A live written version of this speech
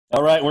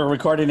All right, we're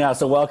recording now.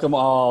 So welcome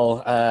all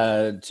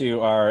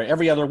to our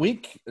every other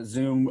week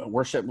Zoom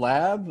worship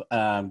lab.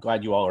 I'm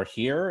glad you all are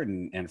here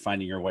and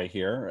finding your way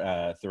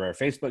here through our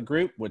Facebook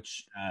group,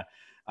 which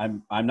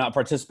I'm not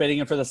participating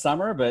in for the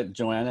summer, but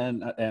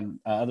Joanna and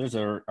others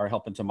are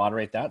helping to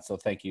moderate that. So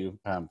thank you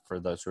for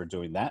those who are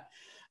doing that.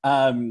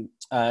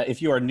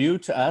 If you are new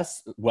to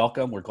us,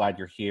 welcome. We're glad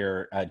you're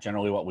here.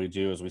 Generally what we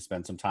do is we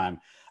spend some time.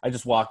 I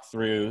just walk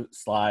through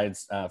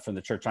slides from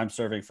the church I'm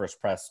serving,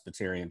 First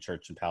Presbyterian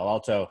Church in Palo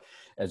Alto.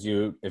 If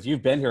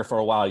you've been here for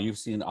a while, you've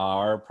seen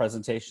our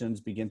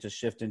presentations begin to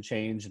shift and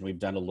change, and we've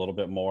done a little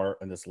bit more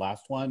in this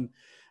last one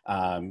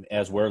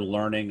as we're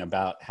learning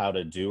about how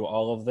to do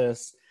all of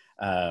this,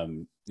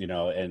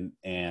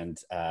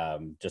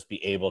 just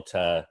be able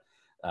to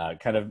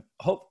kind of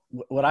hope.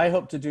 What I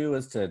hope to do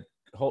is to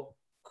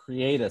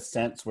create a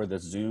sense where the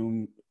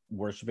Zoom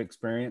worship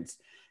experience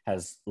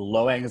has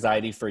low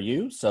anxiety for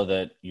you so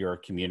that your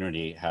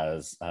community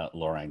has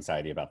lower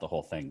anxiety about the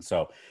whole thing.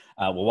 So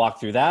we'll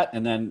walk through that.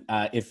 And then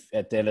if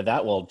at the end of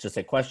that, we'll just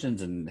take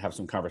questions and have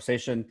some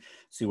conversation,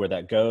 see where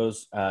that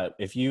goes.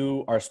 If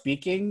you are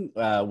speaking,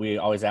 we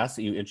always ask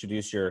that you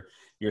introduce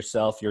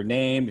yourself, your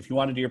name. If you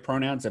want to do your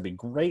pronouns, that'd be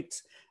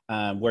great.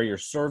 Where you're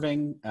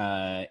serving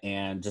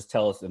and just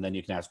tell us, and then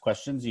you can ask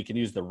questions. You can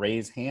use the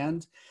raise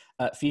hand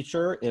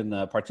feature in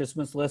the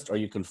participants list, or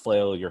you can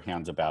flail your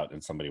hands about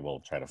and somebody will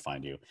try to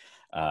find you.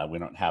 We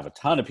don't have a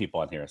ton of people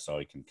on here, so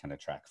we can kind of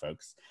track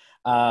folks.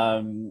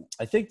 I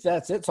think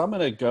that's it. So I'm going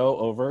to go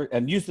over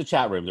and use the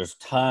chat room. There's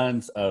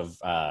tons of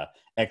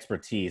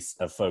expertise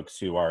of folks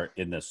who are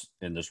in this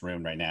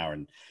room right now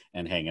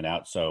and hanging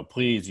out. So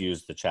please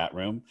use the chat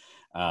room.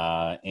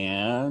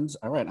 And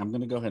all right, I'm going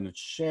to go ahead and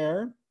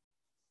share.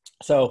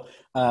 So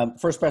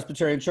First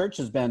Presbyterian Church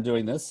has been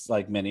doing this,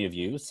 like many of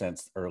you,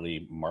 since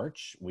early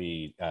March.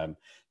 We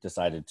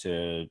decided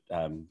to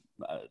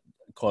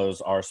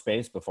close our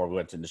space before we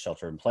went into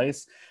shelter in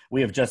place.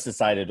 We have just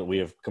decided that we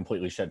have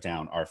completely shut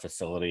down our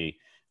facility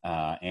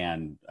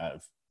until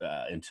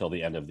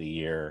the end of the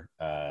year,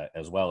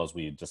 as well as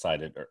we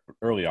decided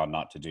early on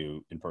not to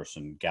do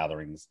in-person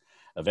gatherings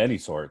of any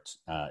sort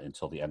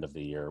until the end of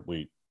the year.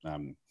 We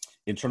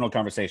internal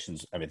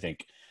conversations, I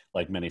think,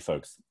 like many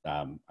folks,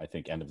 I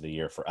think end of the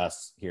year for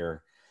us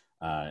here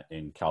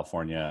in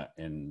California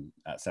in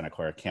Santa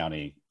Clara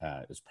County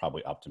is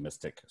probably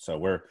optimistic. So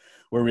we're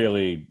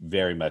really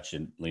very much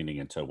leaning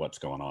into what's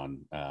going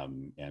on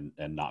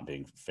and not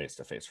being face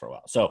to face for a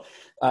while. So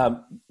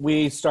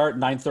we start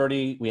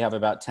 9:30. We have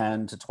about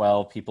 10 to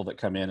 12 people that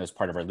come in as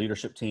part of our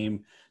leadership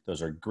team.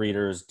 Those are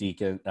greeters,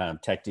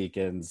 tech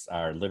deacons,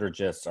 our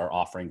liturgists, our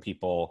offering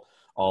people.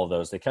 All of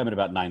those, they come in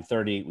about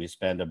 9:30. We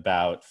spend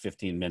about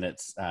 15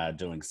 minutes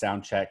doing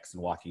sound checks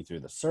and walking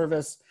through the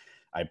service.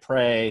 I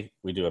pray.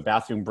 We do a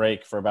bathroom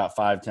break for about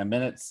 5-10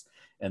 minutes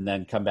and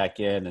then come back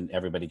in and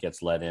everybody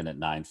gets let in at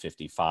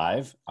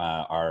 9:55.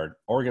 Our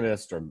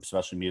organist or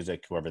special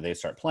music, whoever they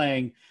start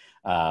playing,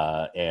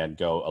 and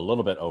go a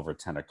little bit over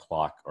 10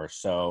 o'clock or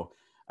so.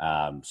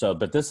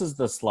 But this is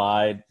the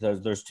slide.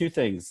 There's two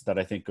things that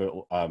I think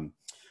are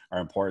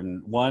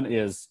important. One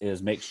is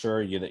make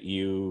sure that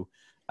you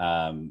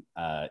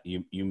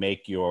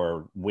make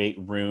your weight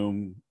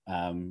room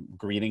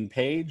greeting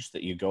page,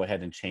 that you go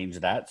ahead and change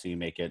that. So you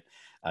make it,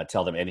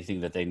 tell them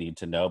anything that they need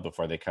to know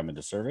before they come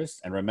into service.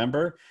 And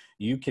remember,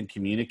 you can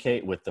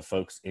communicate with the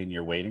folks in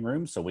your waiting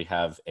room. So we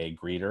have a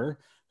greeter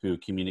who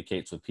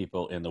communicates with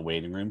people in the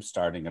waiting room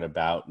starting at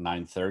about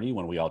 9:30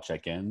 when we all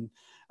check in.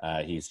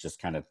 He's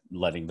just kind of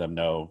letting them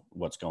know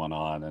what's going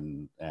on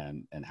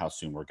and how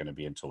soon we're going to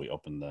be until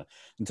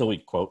we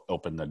quote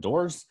open the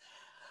doors.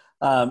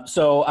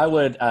 So I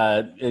would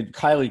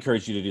highly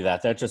encourage you to do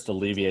that. That just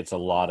alleviates a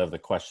lot of the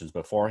questions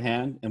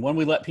beforehand. And when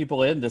we let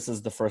people in, this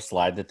is the first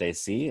slide that they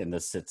see, and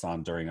this sits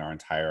on during our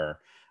entire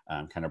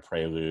kind of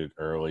prelude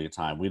early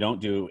time. We don't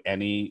do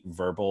any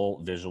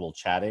verbal, visual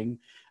chatting,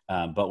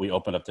 but we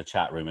open up the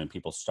chat room and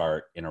people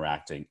start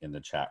interacting in the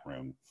chat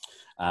room.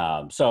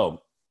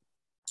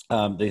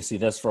 They see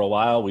this for a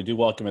while. We do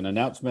welcome and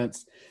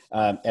announcements.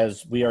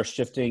 As we are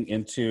shifting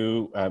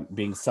into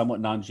being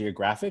somewhat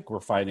non-geographic, we're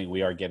finding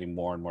we are getting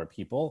more and more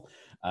people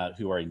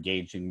who are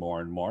engaging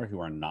more and more who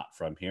are not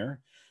from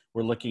here.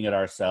 We're looking at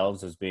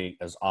ourselves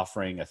as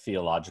offering a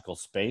theological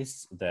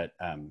space that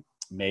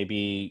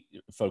maybe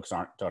folks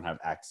don't have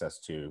access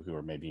to, who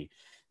are maybe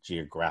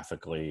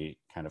geographically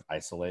kind of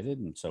isolated.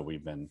 And so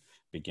we've been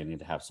beginning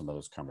to have some of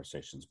those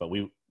conversations, but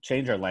we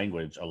change our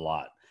language a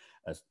lot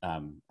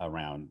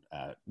around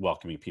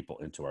welcoming people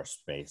into our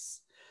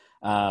space.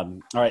 All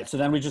right, so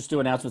then we just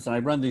do announcements, and I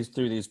run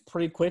through these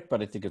pretty quick,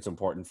 but I think it's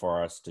important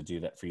for us to do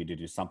that, for you to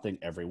do something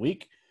every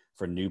week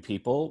for new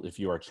people. If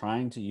you are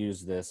trying to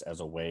use this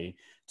as a way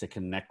to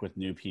connect with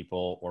new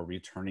people or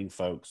returning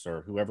folks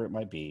or whoever it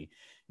might be,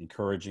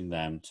 encouraging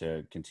them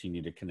to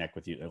continue to connect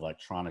with you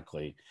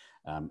electronically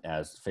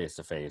as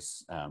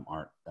face-to-face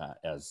aren't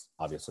as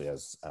obviously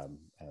as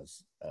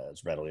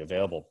readily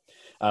available.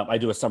 I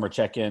do a summer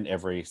check-in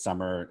every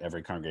summer.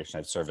 Every congregation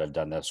I've served, I've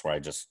done this, where I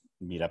just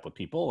meet up with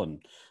people,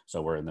 and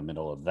so we're in the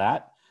middle of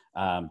that.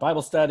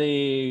 Bible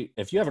study.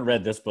 If you haven't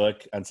read this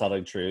book,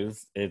 Unsettling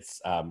Truths,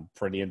 it's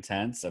pretty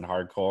intense and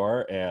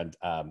hardcore, and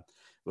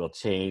will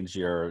change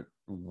your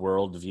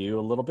worldview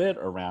a little bit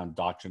around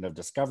doctrine of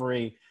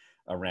discovery,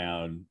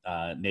 around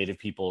Native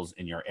peoples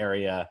in your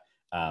area.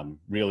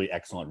 Really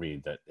excellent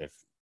read. That if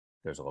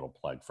there's a little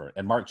plug for it.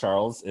 And Mark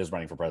Charles is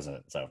running for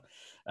president, so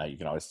you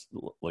can always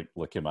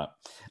look him up.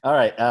 All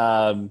right,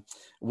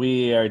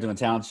 we are doing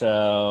town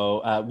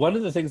show. One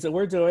of the things that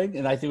we're doing,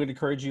 and I think would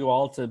encourage you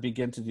all to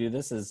begin to do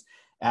this, is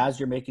as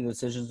you're making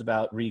decisions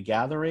about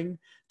regathering,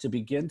 to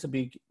begin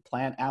to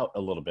plan out a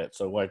little bit.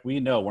 So like we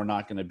know we're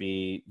not going to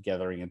be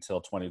gathering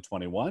until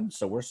 2021,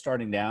 so we're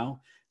starting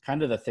now.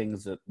 Kind of the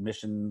things that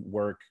mission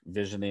work,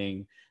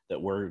 visioning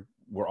that we're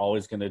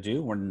always going to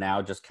do. We're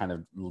now just kind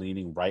of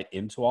leaning right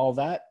into all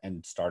that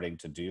and starting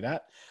to do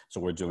that.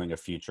 So we're doing a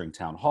featuring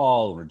town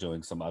hall. We're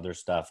doing some other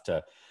stuff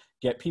to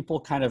get people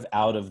kind of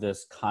out of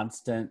this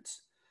constant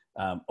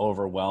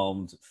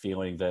overwhelmed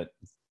feeling that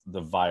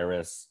the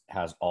virus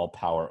has all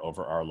power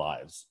over our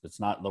lives. It's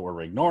not that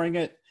we're ignoring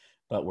it,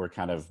 but we're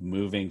kind of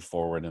moving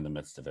forward in the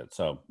midst of it.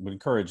 So we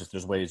encourage, if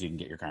there's ways you can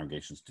get your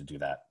congregations to do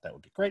that, that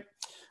would be great.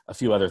 A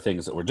few other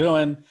things that we're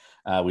doing.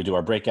 We do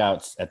our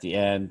breakouts at the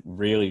end,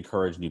 really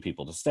encourage new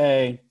people to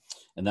stay.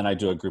 And then I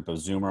do a group of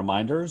Zoom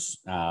reminders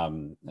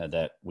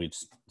that we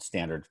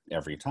standard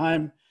every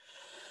time.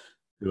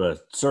 Do a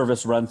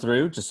service run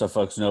through just so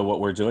folks know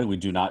what we're doing. We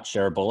do not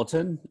share a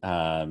bulletin.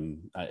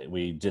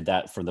 We did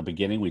that from the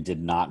beginning. We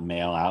did not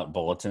mail out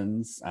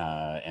bulletins,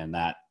 and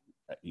that,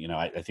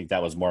 I think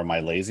that was more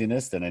my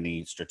laziness than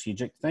any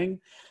strategic thing,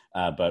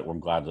 but I'm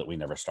glad that we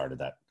never started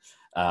that.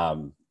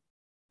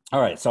 All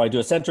right, so I do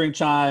a centering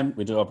chime,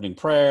 we do opening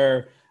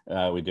prayer,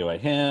 we do a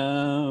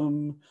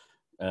hymn,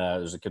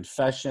 there's a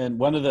confession.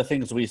 One of the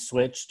things we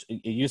switched,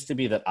 it used to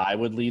be that I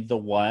would lead the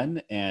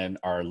one and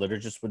our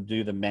liturgist would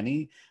do the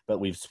many, but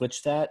we've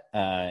switched that,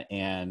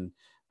 and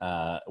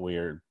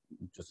we're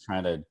just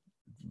trying to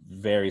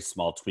very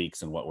small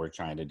tweaks in what we're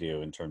trying to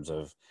do in terms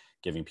of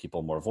giving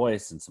people more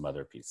voice and some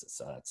other pieces.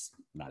 So that's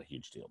not a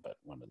huge deal, but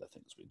one of the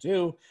things we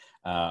do,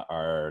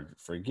 our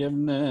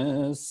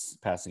forgiveness,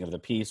 passing of the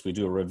peace. We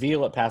do a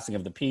reveal at passing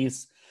of the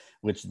peace,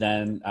 which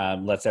then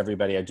lets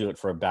everybody, I do it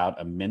for about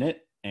a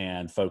minute.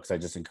 And folks, I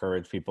just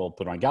encourage people,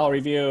 put on gallery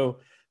view,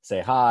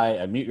 say hi,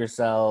 unmute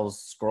yourselves,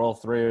 scroll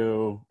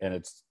through, and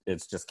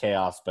it's just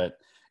chaos, but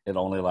it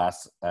only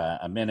lasts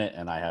a minute,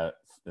 and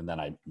then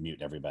I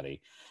mute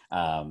everybody.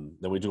 Then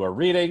we do our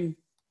reading.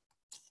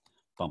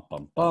 Bum,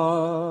 bum,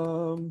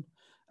 bum.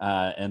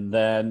 And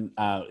then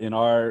in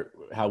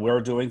how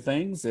we're doing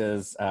things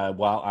is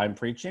while I'm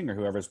preaching or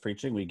whoever's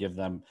preaching, we give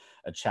them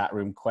a chat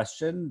room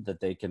question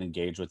that they can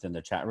engage with in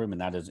the chat room, and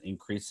that is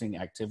increasing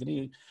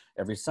activity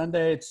every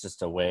Sunday. It's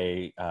just a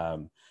way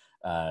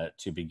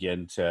to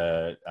begin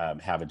to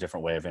have a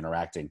different way of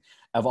interacting.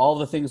 Of all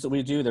the things that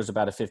we do, there's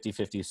about a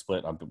 50-50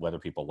 split on whether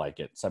people like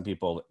it. Some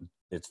people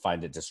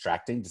find it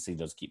distracting to see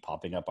those keep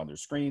popping up on their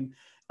screen.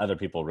 Other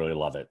people really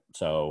love it.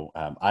 So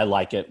I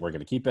like it. We're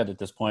going to keep it at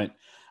this point.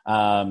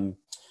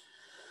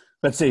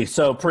 Let's see.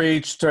 So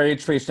preach.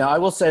 Now, I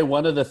will say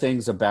one of the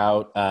things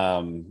about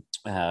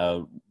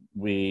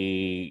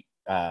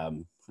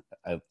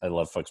I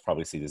love folks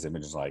probably see these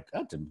images like,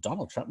 oh, did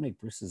Donald Trump make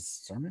Bruce's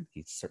sermon?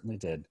 He certainly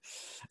did.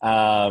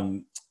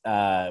 One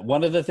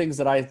of the things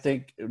that I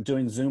think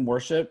doing Zoom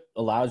worship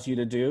allows you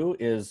to do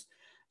is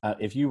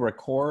if you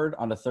record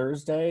on a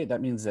Thursday,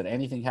 that means that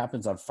anything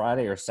happens on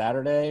Friday or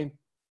Saturday,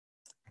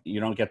 you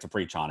don't get to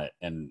preach on it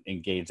and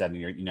engage that. And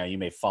you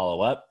may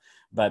follow up,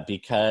 but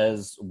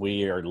because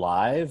we are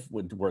live,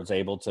 we're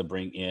able to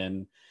bring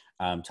in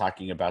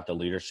talking about the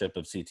leadership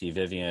of C.T.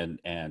 Vivian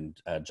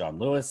and John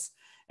Lewis,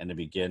 and to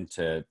begin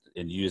to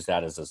use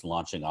that as this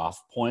launching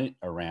off point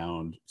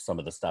around some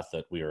of the stuff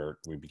that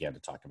we began to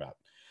talk about.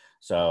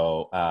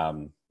 So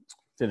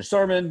finish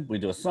sermon, we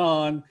do a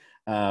song.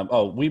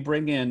 We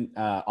bring in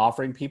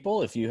offering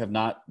people. If you have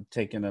not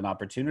taken an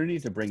opportunity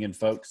to bring in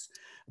folks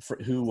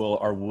who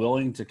are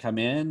willing to come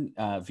in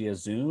via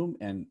Zoom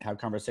and have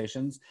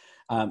conversations.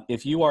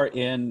 If you are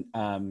in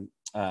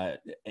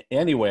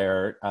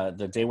anywhere,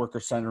 the Day Worker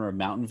Center of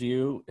Mountain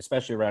View,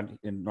 especially around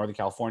in Northern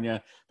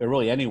California, but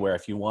really anywhere,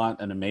 if you want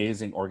an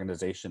amazing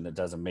organization that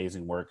does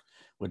amazing work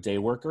with day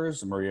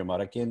workers, Maria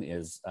Modikin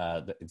is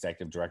the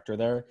executive director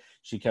there.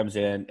 She comes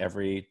in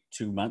every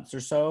 2 months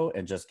or so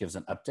and just gives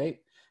an update.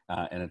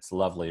 And it's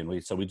lovely. And we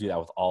do that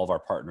with all of our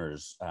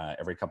partners.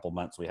 Every couple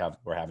months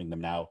we're having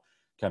them now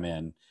come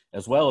in,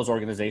 as well as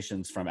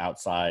organizations from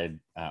outside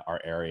our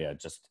area,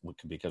 just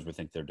because we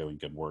think they're doing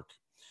good work.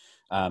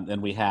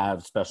 Then we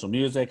have special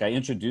music. I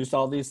introduced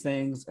all these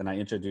things, and I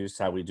introduced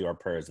how we do our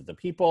prayers of the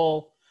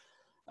people.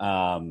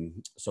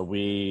 So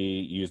we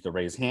use the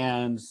raise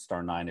hands,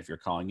 *9 if you're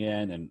calling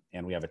in,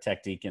 and we have a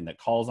tech deacon that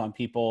calls on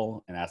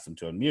people and asks them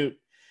to unmute.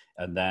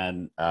 And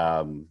then,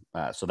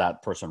 so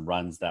that person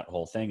runs that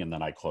whole thing, and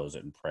then I close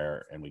it in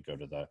prayer, and we go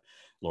to the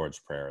Lord's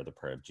Prayer, or the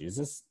prayer of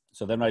Jesus.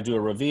 So then I do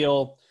a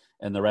reveal,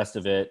 and the rest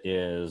of it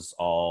is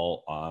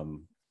all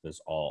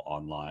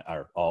online,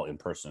 or all in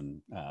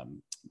person,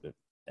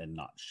 and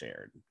not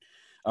shared.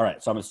 All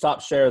right, so I'm going to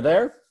stop share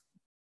there.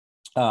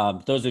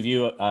 Those of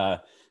you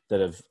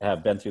that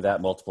have been through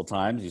that multiple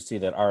times, you see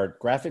that our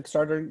graphics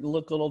started to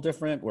look a little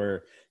different.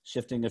 We're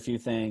shifting a few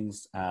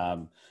things.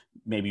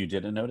 Maybe you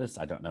didn't notice,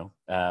 I don't know.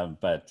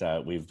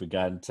 But we've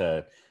begun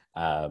to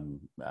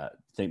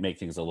make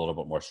things a little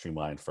bit more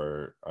streamlined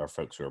for our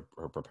folks who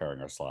are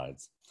preparing our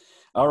slides.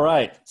 All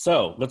right,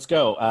 so let's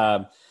go.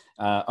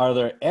 Are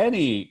there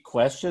any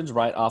questions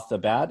right off the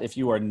bat? If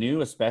you are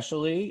new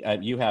especially,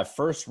 you have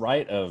first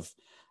right of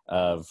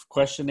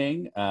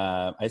questioning.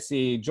 I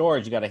see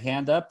George, you got a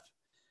hand up.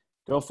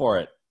 Go for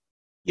it.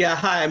 Yeah,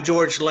 hi, I'm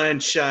George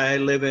Lynch. I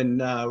live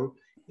in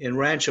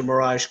Rancho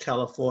Mirage,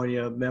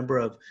 California, a member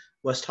of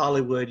West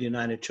Hollywood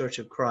United Church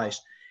of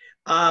Christ.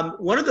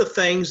 One of the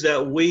things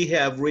that we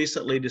have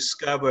recently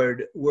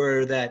discovered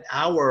were that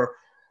our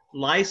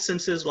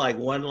licenses, like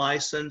one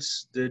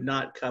license, did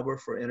not cover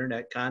for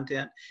internet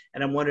content.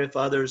 And I'm wondering if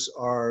others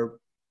are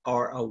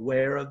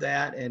aware of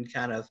that and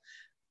kind of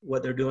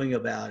what they're doing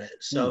about it.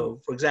 So,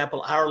 for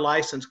example, our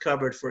license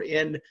covered for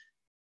in-person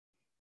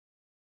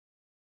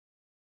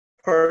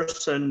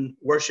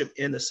worship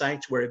in the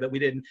sanctuary, but we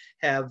didn't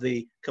have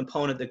the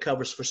component that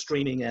covers for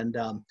streaming and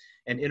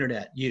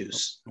internet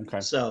use.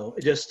 Okay. So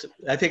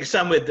I think it's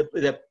something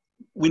that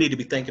we need to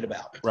be thinking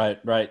about.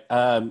 Right.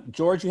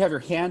 George, you have your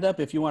hand up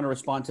if you want to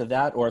respond to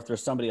that, or if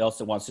there's somebody else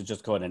that wants to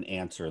just go ahead and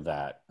answer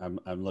that. I'm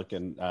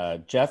looking.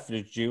 Jeff,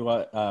 did you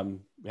have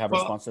a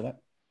response to that?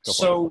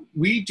 So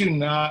we do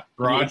not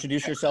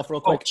introduce yourself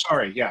real quick. Oh,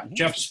 sorry. Yeah. Mm-hmm.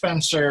 Jeff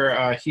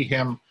Spencer, he,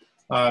 him,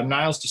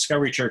 Niles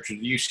Discovery Church of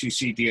the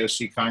UCC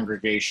DOC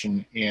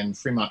congregation in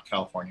Fremont,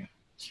 California.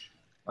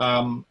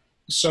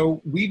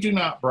 So we do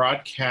not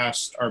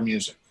broadcast our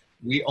music.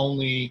 We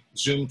only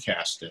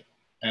Zoomcast it.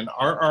 And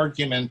our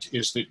argument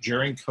is that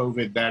during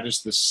COVID, that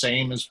is the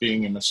same as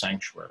being in the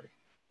sanctuary.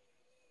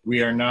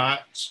 We are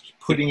not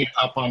putting it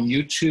up on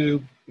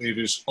YouTube. It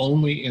is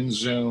only in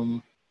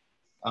Zoom.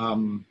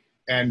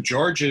 And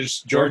George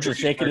is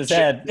shaking his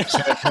head.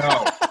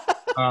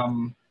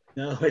 No.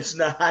 No, it's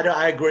not.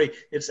 I agree.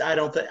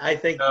 I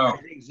think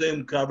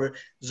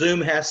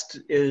Zoom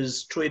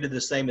is treated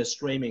the same as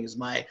streaming, is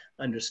my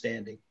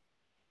understanding.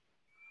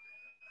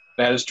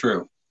 That is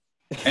true.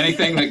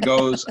 Anything that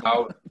goes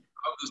out of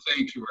the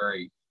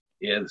sanctuary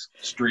is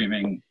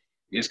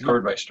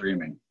covered by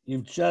streaming.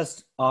 You've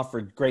just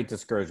offered great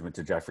discouragement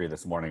to Jeffrey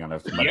this morning on a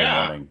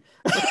Monday morning.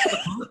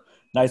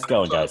 Nice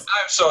going, guys.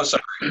 I'm so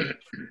sorry.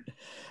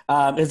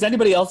 Has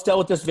anybody else dealt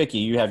with this? Vicky,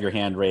 you have your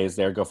hand raised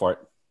there. Go for it.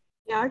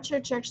 Yeah, our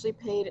church actually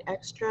paid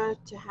extra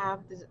to have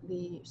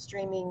the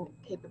streaming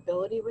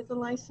capability with the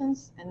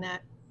license, and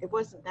that it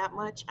wasn't that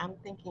much. I'm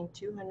thinking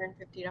 $250.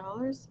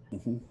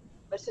 Mm-hmm.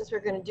 But since we're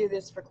going to do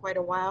this for quite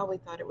a while, we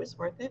thought it was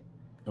worth it.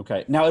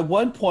 Okay. Now, at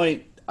one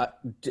point,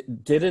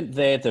 didn't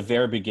they, at the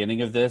very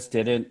beginning of this,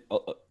 didn't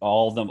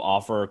all of them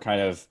offer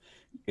kind of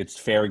it's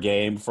fair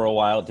game for a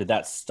while? Did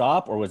that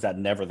stop, or was that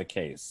never the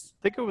case?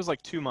 I think it was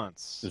like 2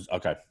 months.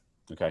 Okay.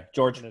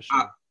 George?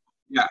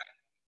 Yeah.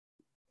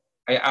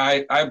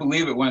 I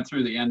believe it went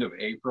through the end of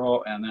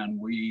April, and then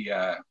we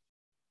had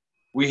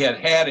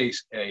a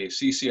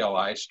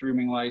CCLI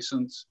streaming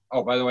license.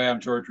 Oh, by the way, I'm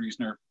George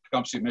Reisner,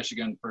 Tecumseh,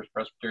 Michigan, First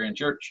Presbyterian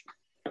Church.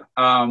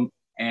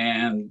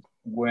 And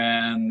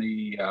when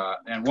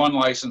and one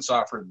license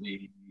offered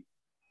the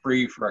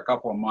free for a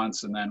couple of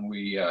months, and then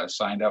we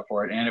signed up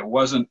for it. And it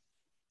wasn't.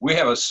 We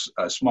have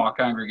a small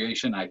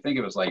congregation. I think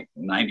it was like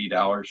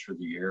 $90 for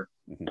the year.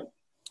 Mm-hmm.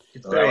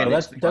 So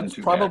that's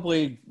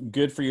probably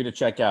good for you to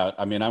check out.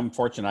 I mean, I'm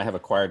fortunate. I have a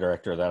choir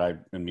director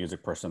a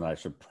music person that I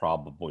should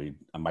probably,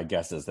 my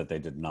guess is that they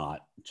did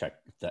not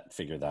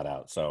figure that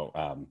out.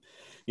 So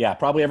yeah,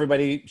 probably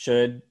everybody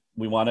should.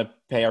 We want to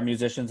pay our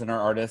musicians and our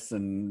artists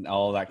and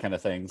all that kind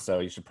of thing. So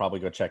you should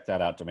probably go check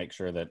that out to make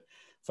sure that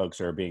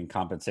folks are being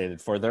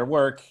compensated for their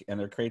work and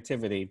their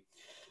creativity.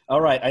 All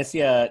right. I see.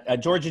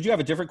 George, did you have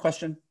a different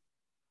question?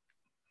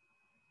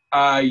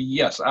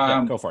 Yes.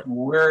 Go for it.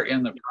 We're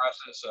in the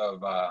process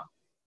of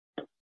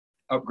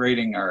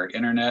upgrading our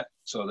internet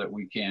so that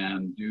we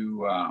can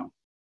do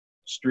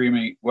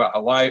streaming.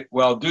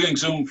 Doing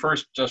Zoom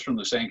first, just from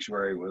the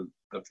sanctuary with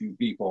a few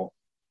people,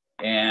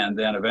 and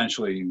then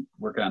eventually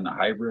work on the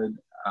hybrid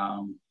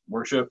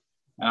worship.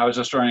 And I was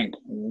just wondering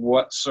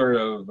what sort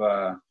of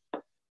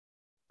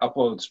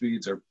upload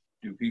speeds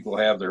do people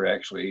have that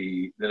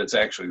it's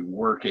actually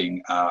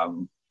working.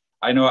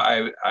 I know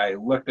I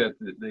looked at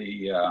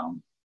the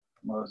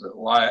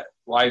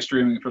live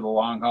streaming for the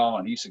long haul,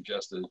 and he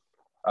suggested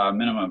a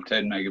minimum of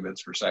 10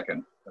 megabits per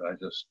second. But I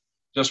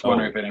just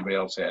wondering if anybody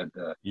else had.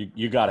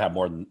 You got to have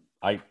more than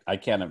I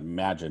can't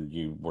imagine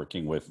you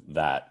working with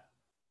that.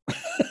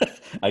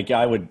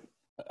 I would.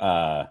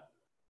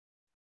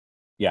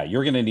 Yeah,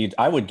 you're going to need.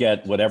 I would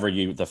get whatever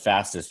the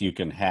fastest you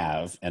can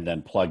have, and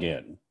then plug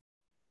in.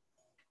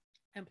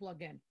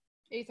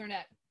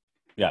 Ethernet.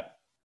 Yeah,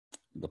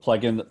 the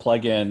plug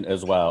in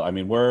as well. I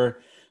mean,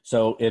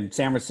 so in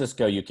San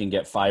Francisco, you can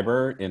get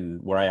fiber. In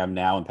where I am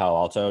now in Palo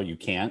Alto, you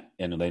can't,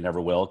 and they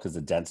never will because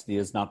the density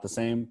is not the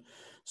same.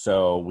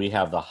 So we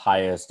have the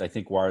highest, I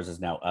think ours is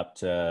now up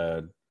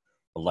to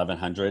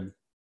 1100.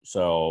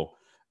 So,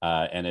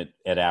 and it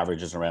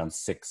averages around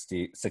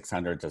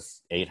 600 to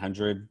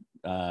 800.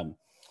 And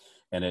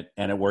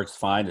it works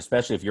fine,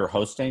 especially if you're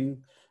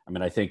hosting. I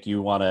mean, I think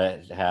you want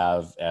to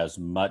have as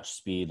much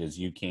speed as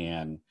you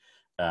can,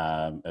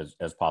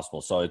 as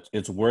possible. So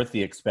it's worth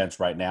the expense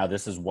right now.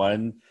 This is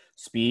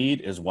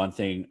speed is one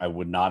thing I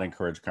would not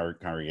encourage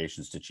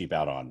congregations to cheap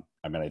out on.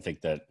 I mean, I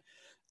think that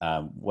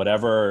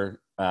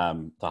whatever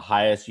the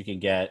highest you can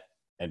get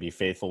and be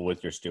faithful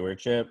with your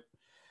stewardship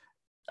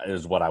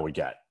is what I would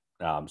get.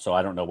 So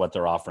I don't know what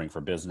they're offering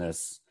for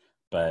business,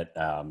 but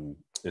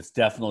it's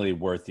definitely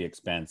worth the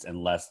expense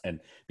and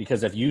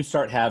because if you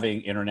start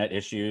having internet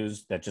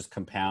issues, that just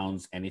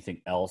compounds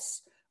anything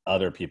else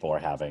other people are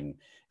having,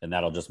 and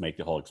that'll just make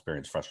the whole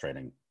experience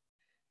frustrating.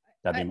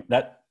 That'd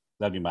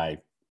be my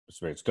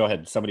experience. Go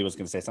ahead. Somebody was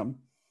going to say something.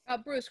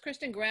 Bruce,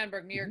 Kristen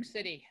Granberg, New York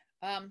City.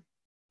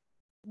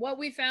 What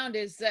we found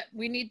is that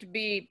we need to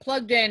be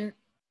plugged in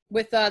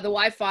with the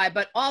Wi-Fi,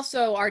 but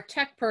also our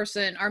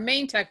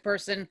main tech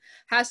person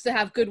has to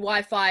have good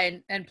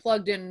Wi-Fi and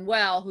plugged in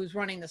well, who's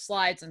running the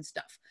slides and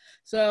stuff.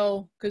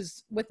 So,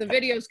 because with the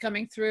videos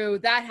coming through,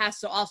 that has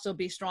to also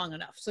be strong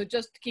enough. So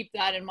just keep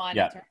that in mind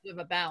in terms of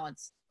a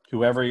balance.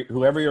 Whoever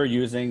you're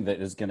using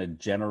that is going to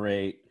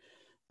generate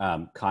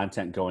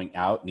content going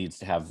out needs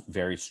to have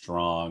very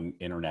strong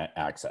internet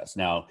access.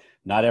 Now,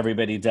 not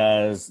everybody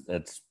does.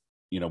 That's,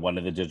 one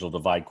of the digital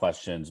divide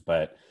questions,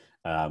 but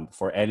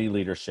for any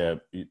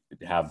leadership, you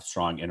have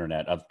strong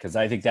internet, because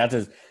I think that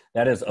is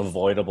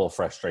avoidable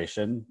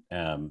frustration.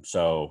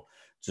 So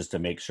just to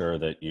make sure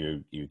that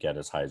you get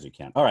as high as you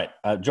can. All right,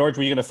 George,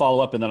 were you going to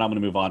follow up, and then I'm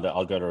going to move on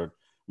I'll go to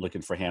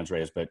looking for hands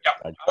raised, but yeah,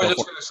 I was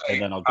just going to say,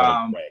 and then I'll go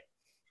to Ray.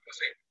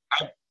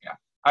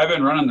 I've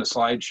been running the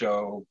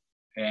slideshow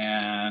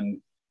and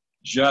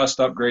just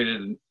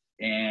upgraded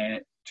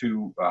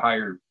to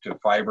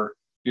fiber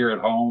here at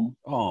home.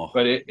 Oh,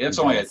 but it's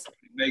only a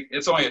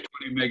 20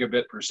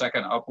 megabit per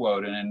second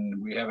upload,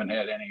 and we haven't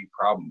had any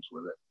problems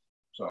with it.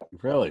 So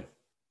really,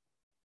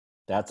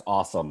 that's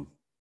awesome.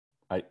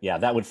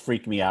 That would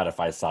freak me out if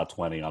I saw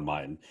 20 on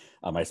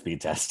my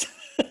speed test.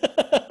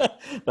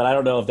 But I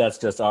don't know if that's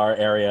just our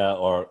area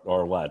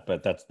or what.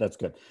 But that's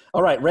good.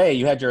 All right, Ray,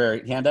 you had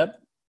your hand up.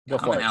 Go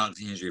for it. I'm in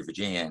Alexandria,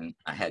 Virginia, and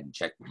I hadn't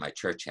checked what my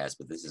church has,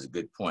 but this is a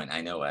good point. I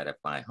know out of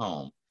my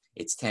home,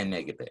 it's 10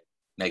 megabit.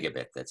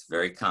 That's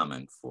very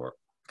common for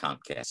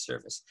Comcast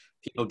service.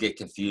 People get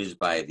confused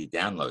by the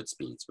download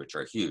speeds, which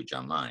are huge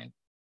on mine.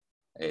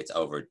 It's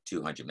over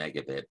 200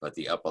 megabit, but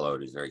the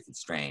upload is very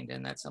constrained,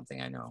 and that's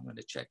something I know I'm going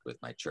to check with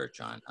my church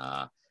on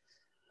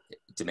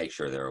to make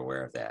sure they're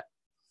aware of that.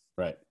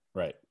 Right.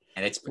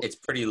 And it's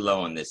pretty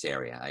low in this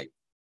area.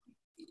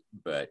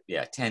 But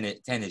yeah, 10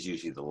 is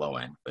usually the low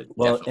end. But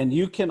definitely. And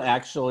you can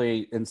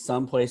actually, in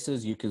some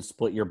places, you can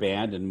split your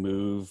band and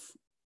move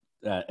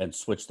and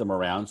switch them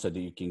around so that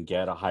you can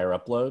get a higher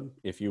upload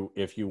if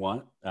you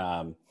want.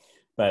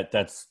 But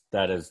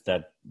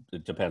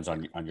it depends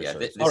on your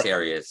service. This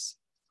area is,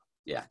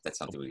 that's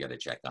something we got to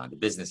check on. The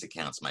business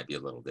accounts might be a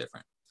little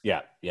different.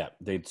 Yeah,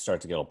 they'd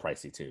start to get a little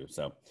pricey too.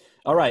 So,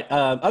 all right.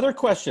 Other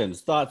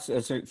questions, thoughts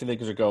as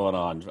things are going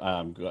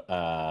on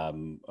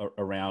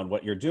around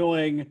what you're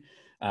doing,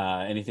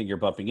 anything you're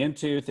bumping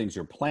into, things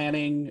you're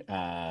planning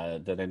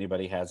that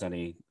anybody has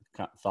any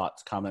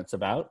thoughts, comments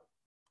about,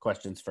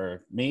 questions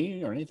for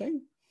me or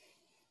anything?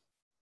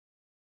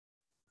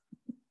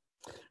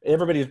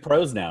 Everybody's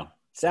pros now.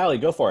 Sally,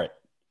 go for it.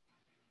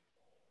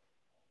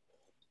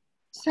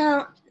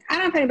 So I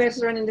don't know if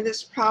anybody's run into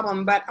this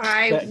problem, but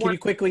can you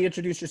quickly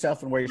introduce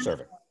yourself and where you're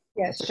serving?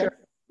 Yes, sure.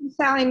 I'm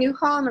Sally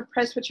Newhall. I'm a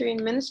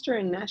Presbyterian minister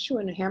in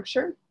Nashua, New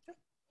Hampshire.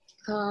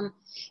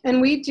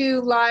 And we do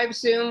live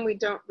Zoom. We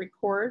don't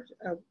record,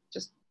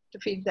 just to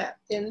feed that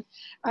in.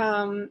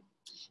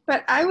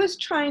 But I was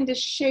trying to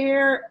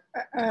share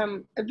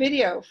a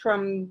video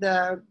from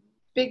the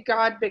Big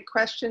God, Big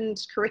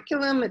Questions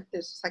curriculum.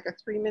 It's like a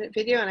 3-minute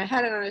video, and I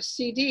had it on a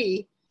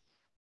CD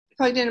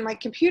plugged into my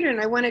computer, and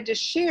I wanted to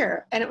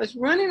share, and it was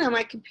running on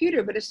my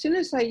computer, but as soon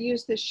as I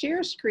used the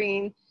share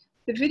screen,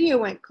 the video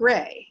went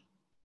gray.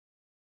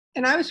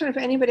 And I was wondering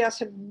if anybody else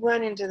had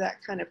run into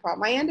that kind of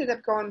problem. I ended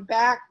up going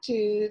back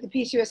to the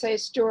PCUSA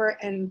store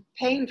and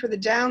paying for the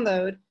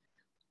download.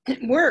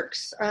 It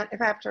works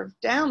if I have to have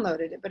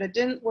downloaded it, but it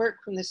didn't work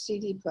from the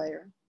CD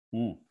player.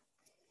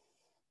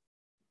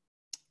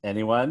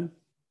 Anyone?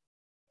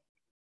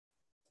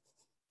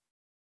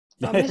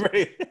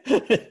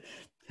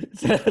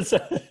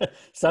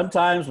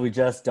 Sometimes we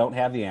just don't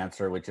have the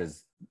answer, which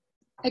is.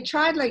 I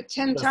tried like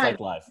 10 times. Like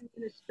life. I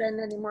didn't spend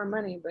any more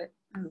money, but.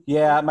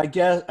 Yeah, my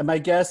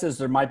guess is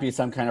there might be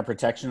some kind of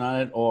protection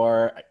on it,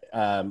 or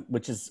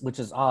which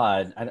is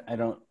odd. I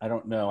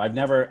don't know. I've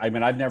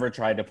never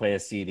tried to play a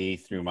CD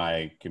through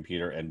my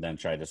computer and then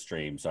try to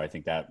stream. So I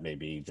think that may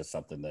be just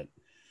something that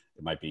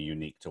it might be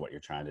unique to what you're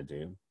trying to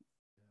do.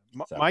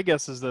 My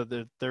guess is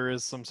that there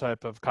is some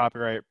type of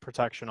copyright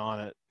protection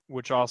on it,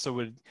 which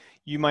also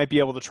you might be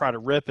able to try to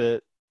rip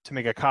it to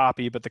make a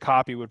copy, but the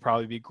copy would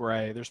probably be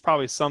gray. There's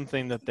probably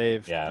something that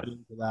they've put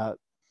into that.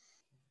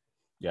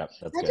 Yeah,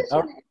 that's I good. just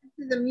want to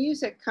add to the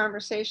music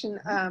conversation.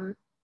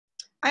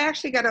 I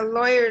actually got a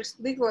lawyer's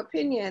legal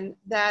opinion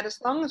that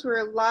as long as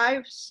we're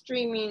live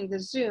streaming the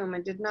Zoom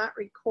and did not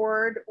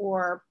record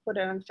or put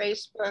it on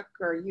Facebook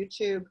or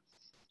YouTube,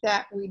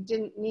 that we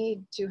didn't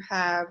need to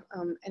have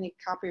any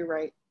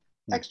copyright,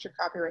 extra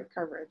copyright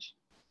coverage.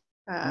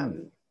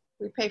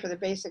 We pay for the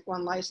basic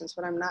one license,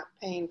 but I'm not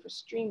paying for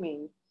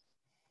streaming.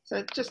 So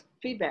it's just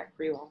feedback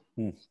for you all.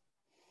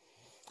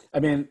 I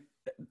mean,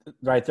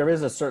 right, there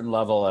is a certain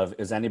level of,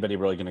 is anybody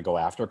really going to go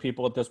after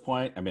people at this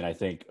point? I mean, I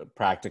think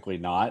practically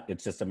not.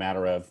 It's just a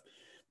matter of,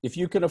 if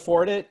you can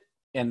afford it,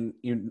 and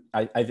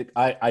I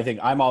think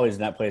I'm always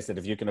in that place that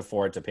if you can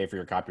afford to pay for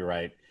your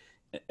copyright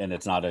and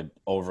it's not an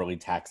overly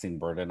taxing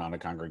burden on a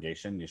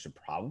congregation, you should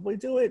probably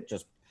do it,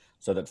 just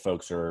so that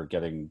folks are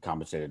getting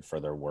compensated for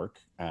their work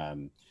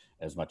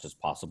as much as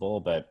possible.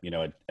 But, you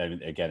know,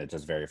 again, it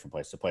does vary from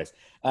place to place.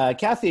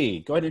 Kathy,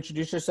 go ahead and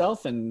introduce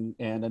yourself and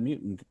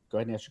unmute and go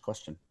ahead and ask your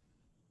question.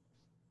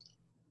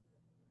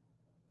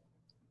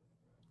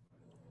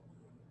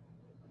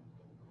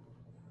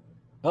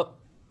 Oh,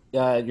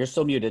 you're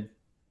still muted.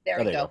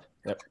 There we go.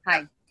 Yep.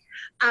 Hi.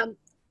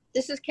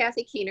 This is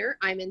Kathy Keener.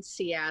 I'm in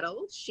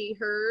Seattle. She,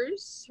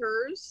 hers.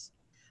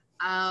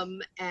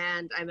 And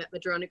I'm at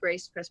Madrona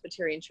Grace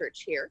Presbyterian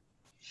Church here.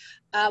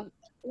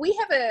 We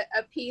have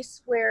a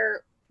piece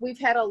where we've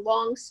had a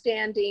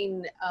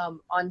long-standing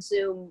on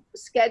Zoom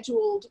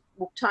scheduled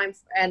time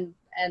and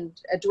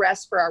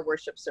address for our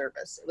worship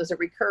service. It was a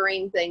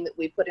recurring thing that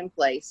we put in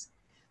place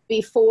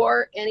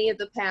before any of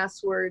the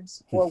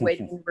passwords or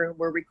waiting room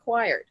were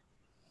required.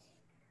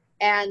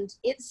 And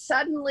it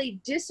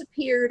suddenly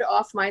disappeared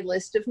off my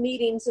list of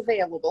meetings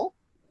available.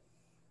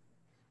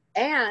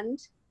 And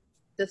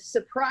the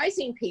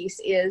surprising piece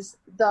is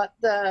that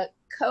the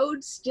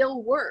code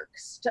still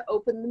works to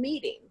open the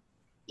meeting,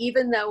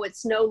 even though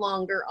it's no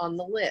longer on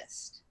the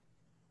list.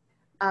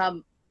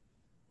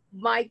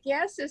 My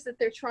guess is that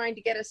they're trying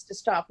to get us to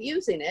stop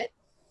using it.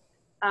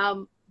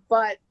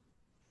 But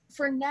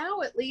for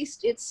now, at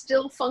least, it's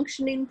still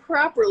functioning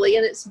properly.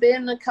 And it's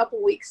been a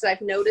couple weeks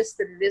I've noticed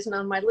that it isn't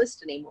on my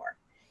list anymore.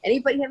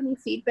 Anybody have any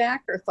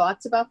feedback or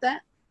thoughts about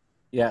that?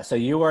 Yeah, so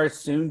you are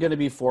soon going to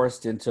be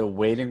forced into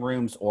waiting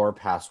rooms or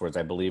passwords,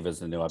 I believe is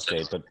the new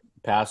update, but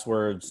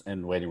passwords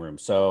and waiting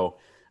rooms. So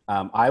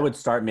I would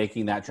start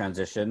making that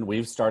transition.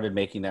 We've started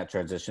making that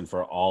transition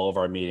for all of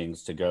our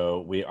meetings to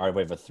go. We have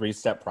a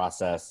 3-step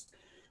process.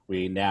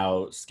 We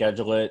now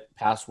schedule it,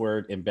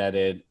 password,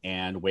 embedded,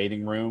 and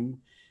waiting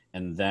room.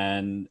 And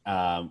then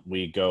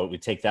we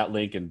take that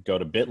link and go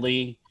to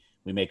bit.ly.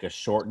 We make a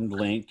shortened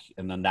link,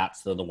 and then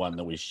that's the one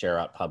that we share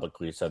out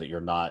publicly so that you're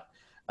not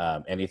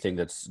anything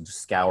that's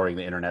scouring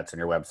the internets on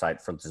your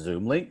website for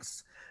Zoom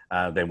links.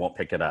 They won't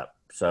pick it up.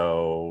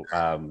 So,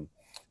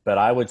 but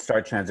I would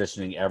start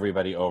transitioning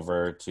everybody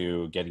over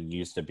to getting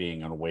used to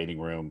being on a waiting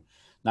room,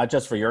 not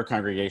just for your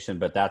congregation,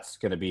 but that's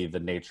going to be the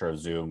nature of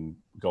Zoom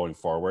going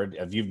forward.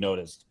 If you've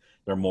noticed,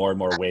 there are more and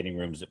more waiting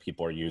rooms that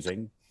people are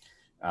using.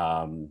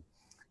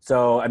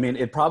 So, I mean,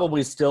 it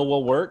probably still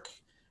will work.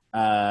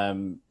 I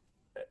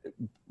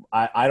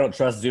don't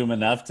trust Zoom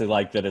enough to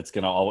like that it's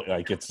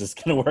it's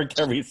just gonna work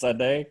every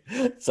Sunday.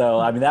 So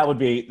I mean that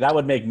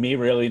would make me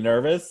really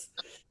nervous,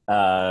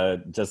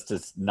 just to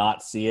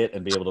not see it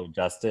and be able to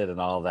adjust it and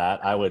all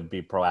that. I would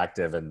be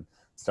proactive and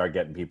start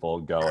getting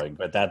people going.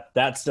 But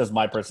that's just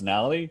my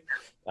personality.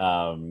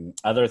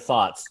 Other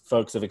thoughts?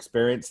 Folks have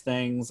experienced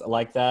things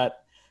like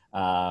that,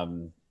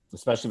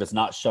 especially if it's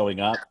not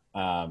showing up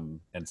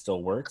and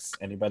still works.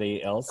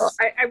 Anybody else? Well,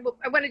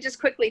 I want to just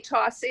quickly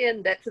toss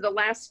in that for the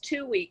last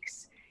 2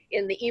 weeks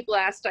in the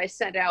e-blast I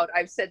sent out,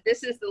 I've said,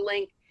 this is the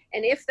link.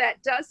 And if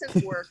that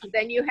doesn't work,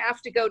 then you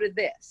have to go to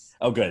this.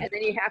 Oh, good. And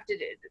then you have to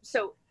do,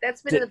 so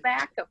that's been in the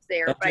backup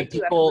there, but I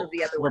do have to move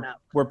the other one up.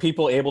 Were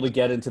people able to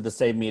get into the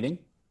same meeting?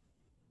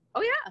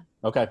 Oh, yeah.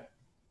 Okay.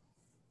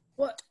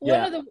 Well,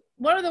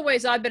 one of the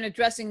ways I've been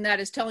addressing that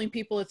is telling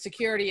people it's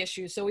security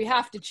issues. So we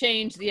have to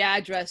change the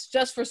address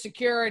just for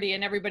security,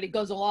 and everybody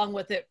goes along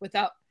with it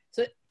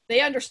so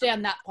they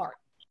understand that part.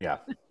 Yeah.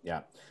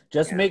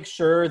 Just make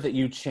sure that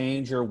you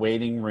change your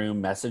waiting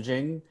room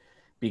messaging,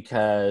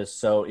 because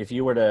so if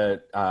you were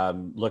to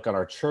look on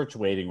our church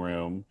waiting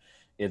room,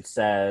 it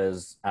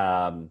says,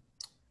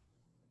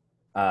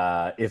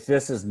 if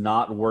this is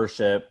not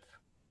worship,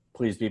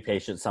 please be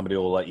patient, somebody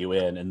will let you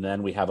in. And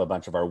then we have a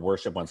bunch of our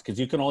worship ones, because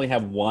you can only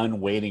have one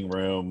waiting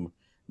room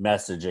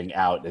messaging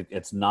out.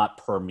 It's not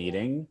per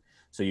meeting,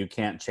 so you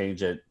can't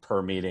change it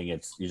per meeting.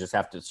 You just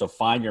have to, so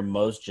find your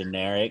most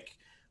generic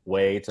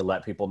way to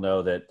let people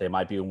know that they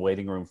might be in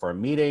waiting room for a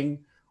meeting,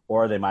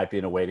 or they might be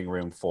in a waiting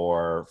room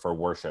for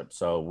worship.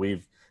 So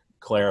we've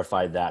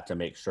clarified that to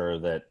make sure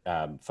that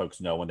folks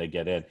know when they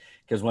get in.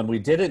 Because when we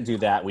didn't do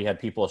that, we had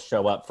people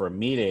show up for a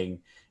meeting,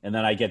 and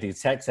then I get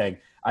these texts saying,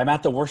 I'm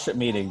at the worship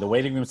meeting. The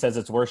waiting room says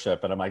it's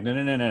worship. And I'm like,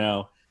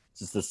 no. It's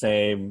just the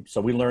same.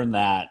 So we learned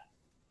that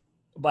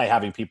by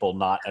having people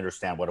not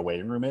understand what a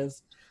waiting room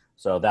is.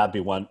 So that'd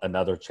be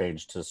another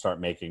change to start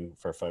making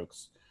for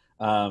folks.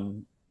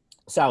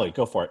 Sally,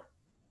 go for it.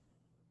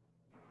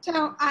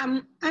 So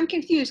I'm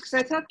confused because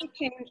I thought the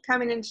change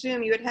coming in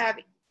Zoom, you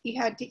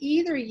had to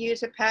either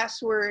use a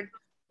password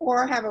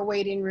or have a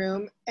waiting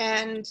room.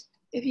 And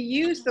if you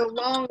use the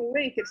long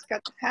link, it's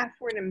got the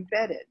password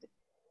embedded.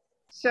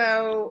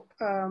 So,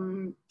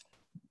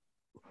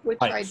 which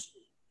right.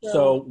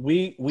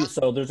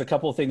 So there's a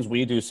couple of things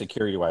we do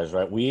security wise,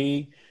 right?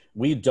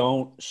 We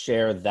don't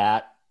share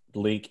that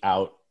link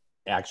out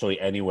actually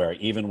anywhere,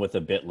 even with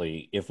a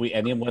bit.ly.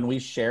 When we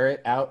share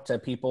it out to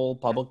people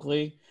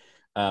publicly,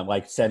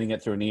 like sending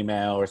it through an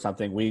email or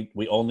something, we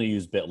only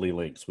use bit.ly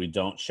links. We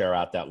don't share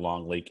out that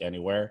long link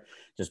anywhere,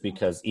 just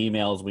because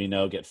emails we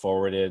know get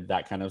forwarded,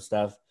 that kind of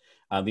stuff.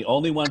 The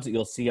only ones that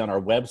you'll see on our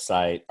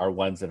website are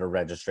ones that are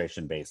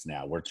registration based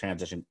now. We're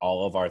transitioning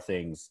all of our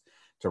things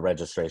to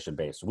registration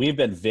based. We've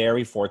been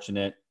very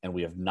fortunate and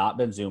we have not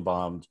been Zoom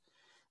bombed.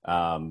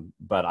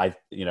 But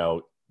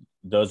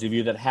those of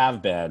you that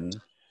have been,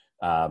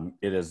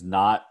 it is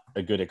not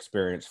a good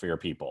experience for your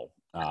people.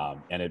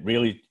 And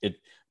it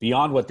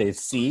beyond what they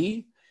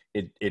see,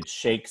 it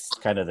shakes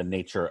kind of the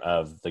nature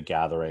of the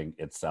gathering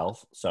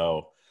itself.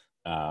 So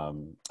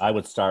I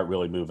would start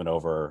really moving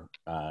over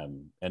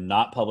and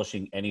not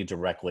publishing any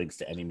direct links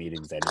to any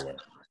meetings anywhere.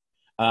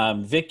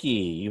 Vicky,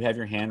 you have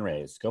your hand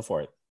raised. Go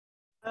for it.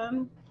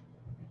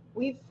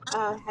 We've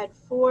had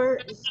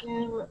 4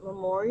 Zoom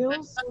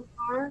memorials so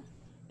far.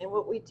 And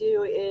what we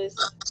do is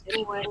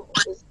anyone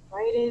is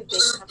invited, they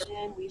come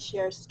in, we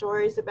share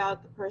stories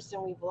about the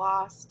person we've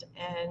lost,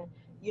 and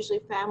usually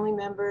family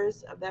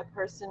members of that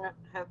person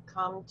have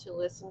come to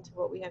listen to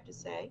what we have to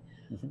say.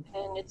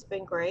 And it's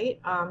been great.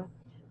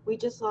 We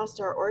just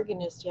lost our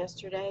organist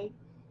yesterday.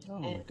 Oh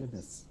my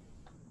goodness.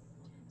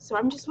 So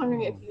I'm just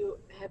wondering if you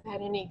have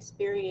had any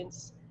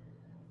experience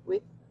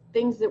with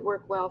things that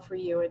work well for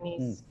you in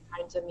these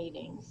kinds of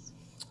meetings.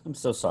 I'm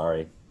so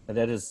sorry.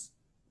 That is,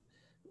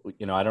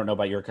 I don't know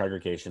about your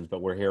congregations,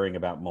 but we're hearing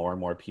about more and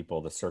more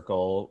people. The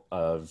circle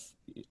of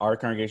our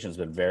congregation has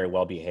been very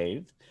well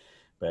behaved,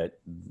 but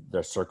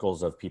the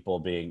circles of people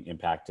being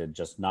impacted,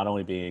 just not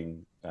only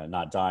being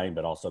not dying,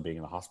 but also being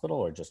in the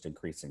hospital, are just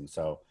increasing.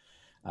 So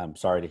I'm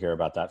sorry to hear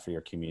about that for your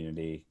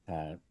community,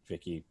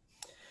 Vicky.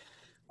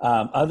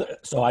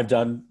 So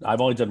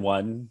I've only done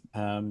one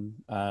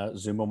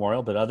Zoom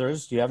memorial, but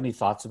others, do you have any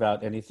thoughts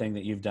about anything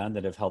that you've done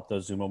that have helped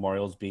those Zoom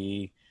memorials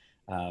be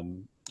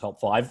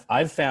helpful?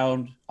 I've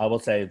found, I will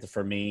say that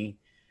for me,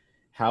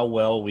 how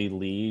well we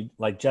lead,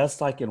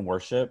 just like in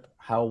worship,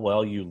 how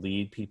well you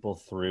lead people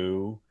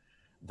through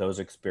those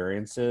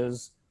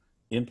experiences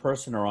in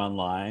person or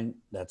online,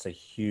 that's a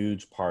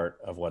huge part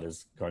of what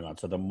is going on.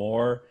 So the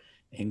more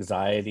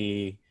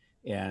anxiety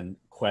and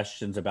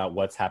questions about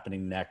what's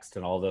happening next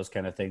and all those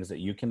kind of things that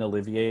you can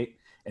alleviate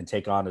and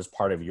take on as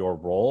part of your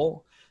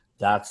role,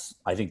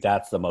 I think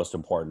that's the most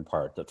important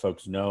part, that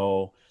folks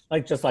know,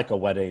 just like a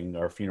wedding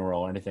or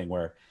funeral or anything,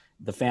 where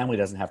the family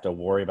doesn't have to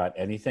worry about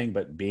anything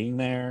but being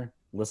there,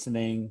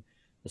 listening,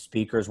 the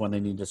speakers when they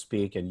need to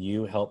speak, and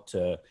you help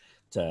to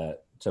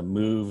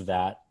move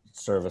that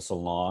service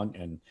along.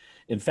 And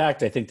in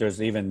fact, I think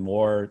there's even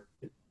more,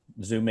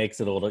 Zoom makes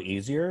it a little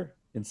easier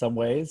in some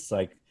ways,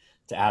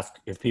 to ask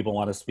if people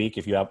want to speak,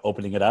 if you have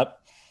opening it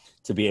up,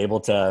 to be able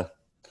to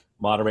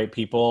moderate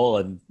people.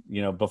 And,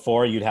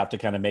 before you'd have to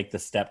kind of make the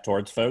step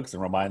towards folks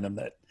and remind them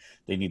that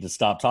they need to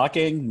stop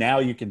talking. Now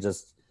you can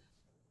just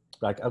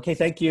okay,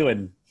 thank you.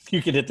 And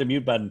you can hit the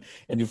mute button,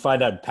 and you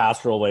find out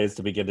pastoral ways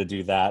to begin to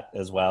do that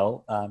as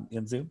well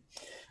in Zoom.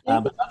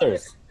 But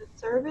others. A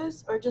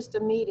service or just a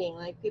meeting,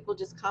 people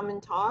just come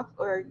and talk,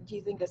 or do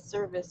you think a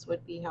service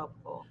would be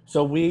helpful?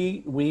 So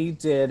we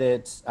did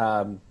it.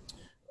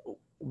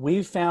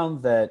 We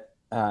found that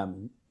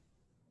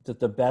that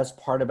the best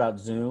part about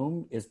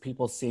Zoom is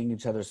people seeing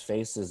each other's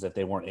faces that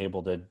they weren't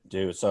able to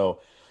do.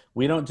 So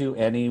we don't do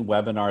any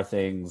webinar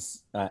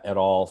things at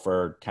all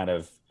for kind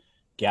of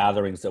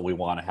gatherings that we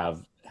want to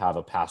have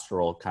a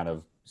pastoral kind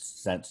of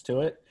sense to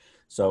it.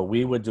 So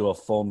we would do a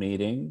full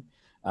meeting.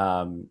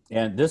 And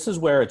this is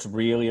where it's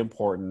really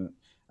important.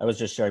 I was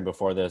just sharing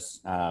before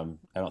this, I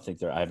don't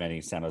think I have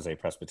any San Jose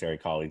Presbytery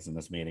colleagues in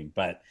this meeting,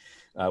 but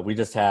we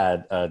just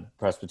had a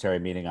Presbytery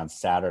meeting on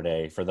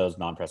Saturday. For those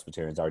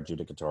non-Presbyterians, our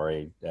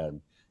judicatory,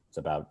 it's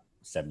about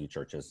 70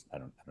 churches. I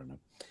don't know.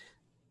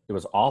 It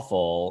was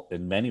awful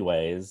in many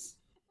ways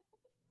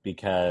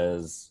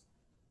because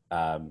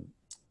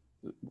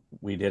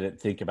we didn't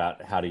think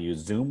about how to use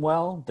Zoom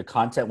well. The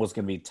content was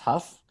going to be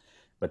tough,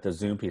 but the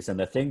Zoom piece, and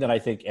the thing that I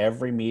think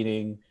every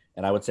meeting,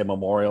 and I would say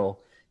memorial,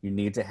 you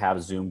need to have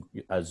a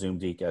Zoom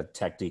deacon, a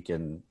tech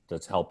deacon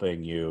that's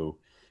helping you,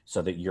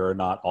 so that you're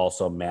not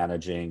also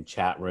managing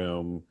chat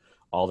room,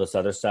 all this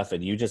other stuff,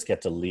 and you just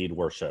get to lead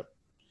worship.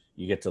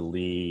 You get to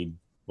lead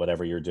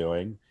whatever you're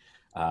doing.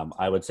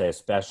 I would say,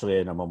 especially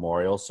in a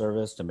memorial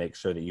service, to make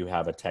sure that you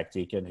have a tech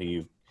deacon who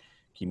you've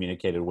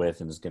communicated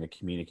with and is going to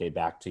communicate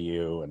back to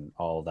you and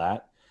all of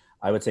that.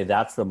 I would say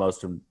that's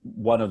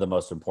one of the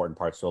most important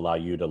parts, to allow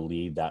you to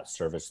lead that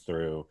service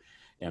through.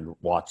 and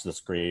watch the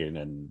screen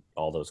and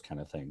all those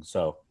kind of things.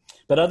 So,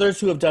 but others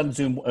who have done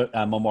Zoom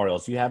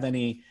memorials, do you have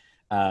any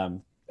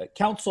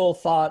counsel,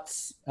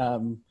 thoughts,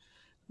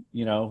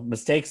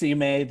 mistakes that you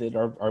made that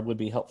are would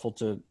be helpful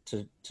to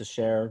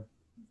share?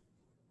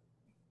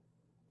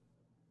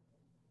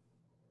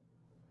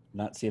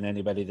 Not seeing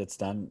anybody that's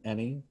done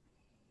any.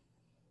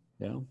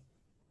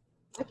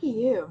 Lucky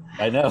you.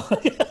 I know.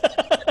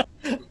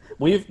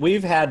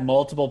 We've had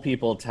multiple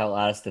people tell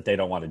us that they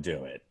don't want to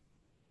do it.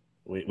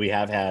 We've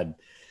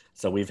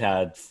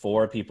had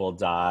 4 people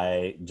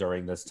die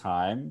during this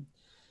time,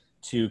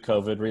 2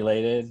 COVID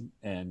related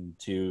and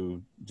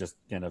 2 just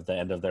kind of the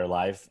end of their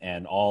life,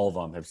 and all of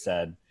them have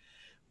said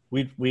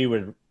we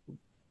would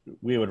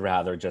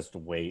rather just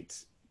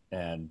wait.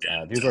 And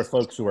these were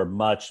folks who were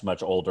much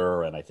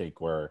older, and I think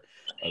were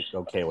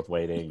okay with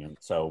waiting. And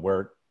so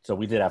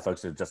we did have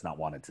folks who just not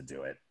wanted to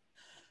do it.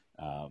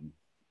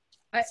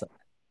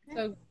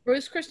 So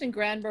Bruce Kristen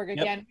Granberg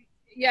again. Yep.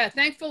 Yeah,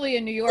 thankfully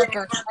in New York,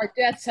 our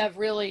deaths have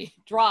really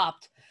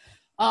dropped.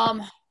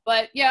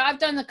 But yeah, I've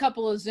done a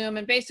couple of Zoom,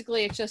 and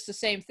basically it's just the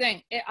same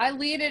thing. I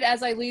lead it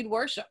as I lead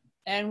worship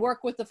and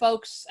work with the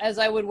folks as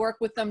I would work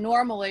with them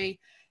normally.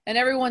 And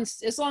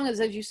everyone's, as long as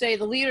you say,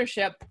 the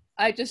leadership,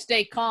 I just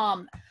stay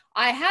calm.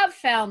 I have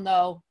found,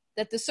 though,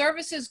 that the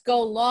services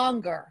go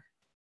longer,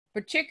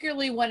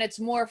 particularly when it's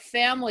more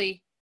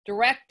family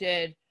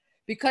directed,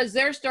 because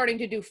they're starting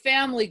to do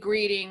family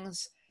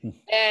greetings.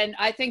 And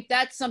I think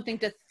that's something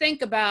to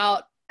think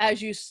about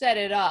as you set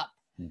it up.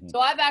 Mm-hmm.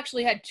 So I've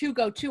actually had 2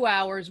 go 2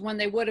 hours when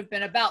they would have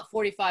been about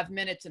 45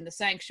 minutes in the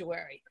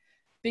sanctuary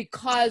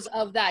because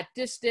of that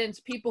distance,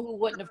 people who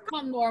wouldn't have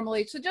come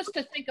normally. So just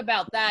to think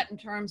about that in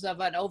terms of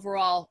an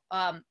overall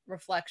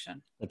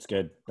reflection. That's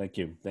good. Thank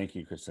you. Thank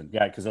you, Kristen.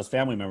 Yeah, because those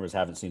family members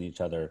haven't seen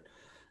each other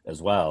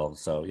as well.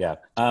 So yeah.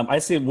 I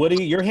see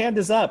Woody, your hand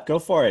is up. Go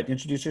for it.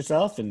 Introduce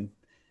yourself. And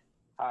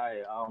hi,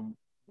 I'm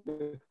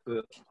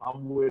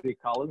Woody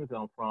Collins.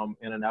 I'm from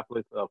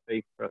Indianapolis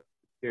Faith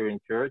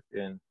Presbyterian Church,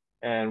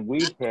 and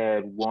we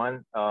had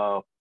one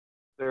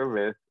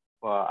service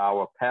for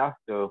our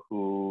pastor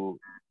who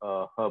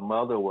her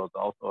mother was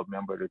also a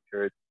member of the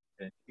church,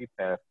 and she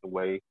passed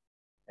away,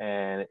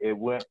 and it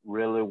went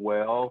really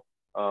well.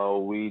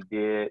 We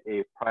did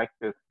a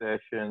practice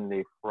session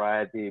the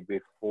Friday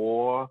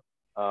before,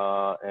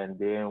 and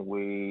then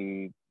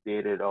we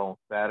did it on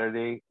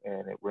Saturday,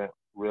 and it went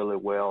really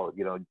well.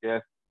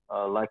 Just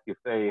like you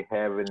say,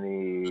 having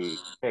the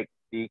tech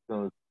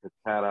deacons to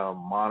kind of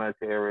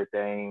monitor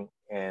everything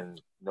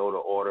and know the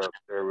order of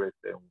service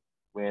and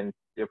when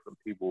different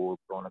people were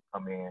going to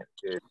come in,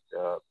 it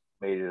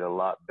made it a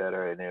lot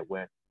better, and it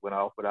went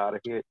off without a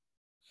hitch.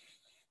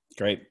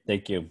 Great.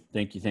 Thank you.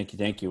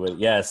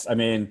 Yes. I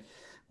mean,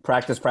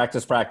 practice,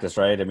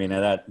 right? I mean,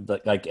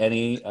 that like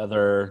any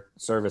other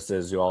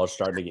services, you all are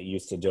starting to get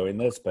used to doing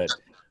this, but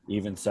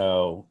even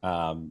so,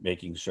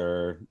 making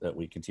sure that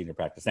we continue to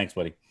practice. Thanks,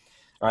 Woody.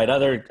 All right.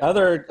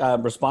 Other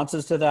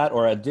responses to that,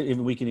 or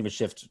we can even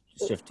shift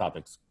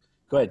topics.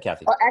 Go ahead,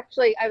 Kathy. Well,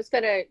 actually, I was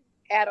going to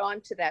add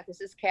on to that. This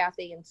is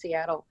Kathy in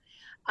Seattle.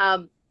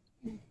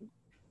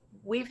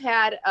 We've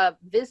had a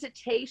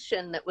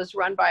visitation that was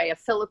run by a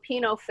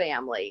Filipino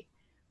family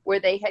where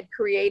they had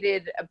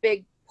created a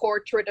big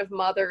portrait of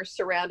mother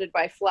surrounded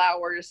by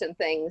flowers and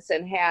things,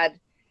 and had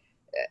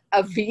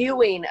a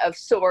viewing of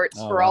sorts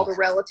for all the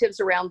relatives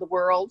around the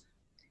world,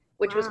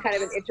 which was kind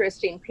of an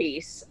interesting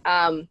piece.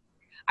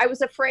 I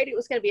was afraid it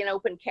was going to be an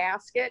open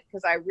casket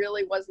because I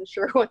really wasn't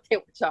sure what they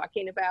were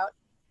talking about.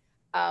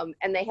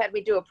 And they had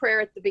me do a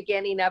prayer at the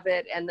beginning of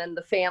it, and then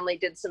the family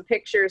did some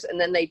pictures, and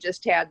then they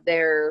just had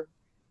their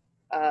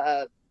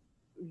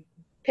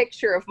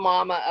picture of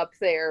mama up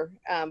there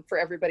for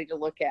everybody to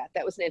look at.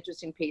 That was an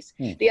interesting piece.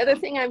 The other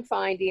thing I'm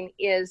finding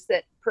is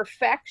that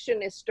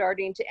perfection is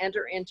starting to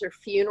enter into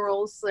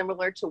funerals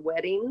similar to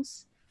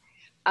weddings.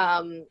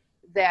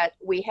 That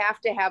we have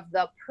to have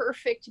the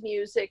perfect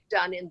music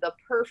done in the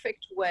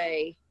perfect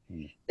way,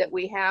 that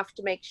we have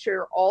to make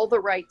sure all the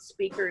right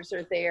speakers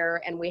are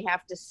there, and we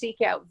have to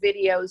seek out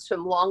videos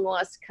from long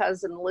lost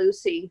cousin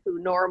Lucy, who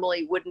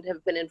normally wouldn't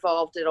have been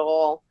involved at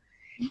all.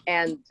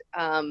 And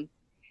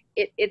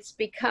it's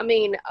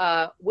becoming,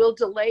 we'll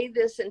delay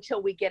this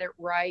until we get it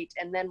right,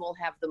 and then we'll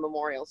have the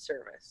memorial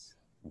service.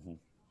 Mm-hmm.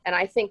 And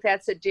I think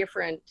that's a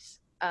different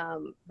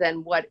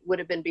than what would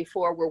have been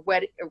before,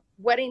 where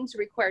weddings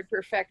required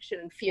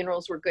perfection and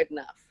funerals were good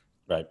enough.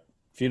 Right.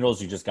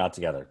 Funerals, you just got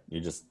together.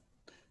 You just,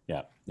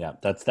 yeah.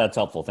 That's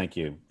helpful. Thank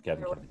you,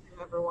 Kevin.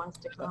 Whoever wants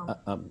to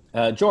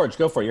come. George,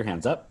 go for it. Your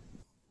hand's up.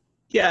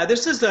 Yeah,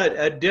 this is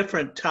a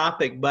different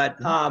topic, but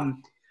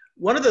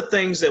one of the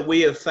things that we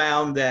have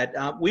found that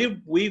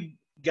we've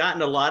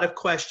gotten a lot of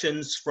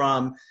questions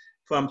from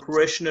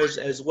parishioners,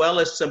 as well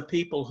as some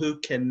people who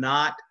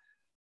cannot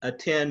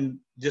attend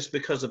just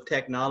because of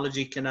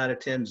technology, cannot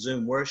attend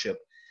Zoom worship,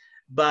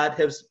 but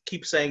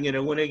keep saying,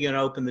 when are you going to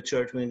open the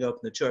church? When are you going to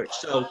open the church?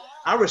 So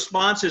our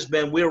response has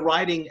been, we're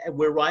writing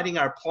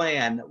our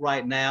plan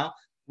right now.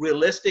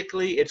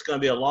 Realistically, it's going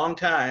to be a long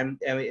time.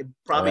 I mean,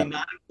 probably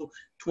not until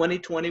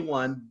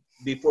 2021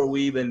 before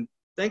we even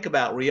think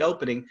about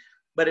reopening,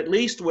 but at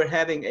least we're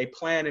having a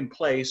plan in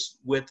place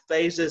with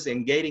phases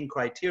and gating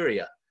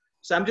criteria.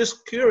 So I'm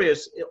just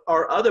curious,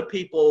 are other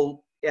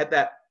people at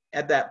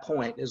that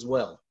point as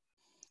well?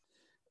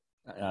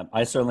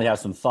 I certainly have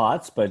some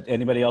thoughts, but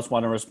anybody else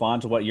want to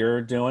respond to what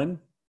you're doing?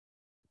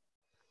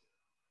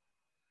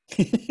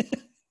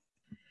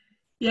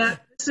 Yeah,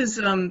 this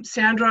is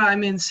Sandra.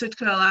 I'm in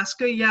Sitka,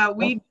 Alaska. Yeah,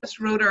 we just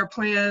wrote our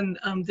plan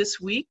this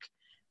week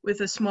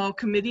with a small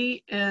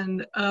committee,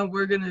 and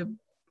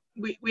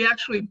we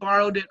actually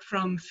borrowed it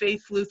from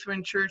Faith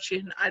Lutheran Church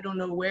in I don't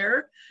know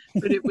where,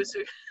 but it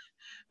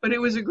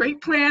was a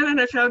great plan, and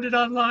I found it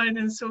online,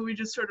 and so we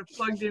just sort of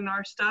plugged in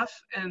our stuff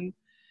and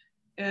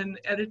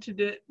edited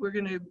it. We're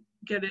going to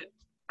get it,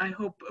 I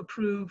hope,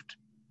 approved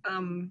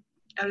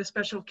at a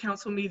special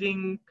council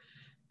meeting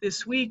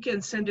this week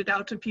and send it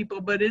out to people.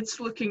 But it's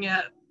looking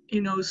at,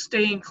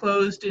 staying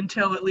closed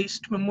until at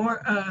least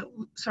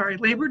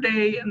Labor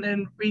Day, and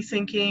then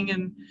rethinking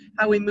and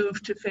how we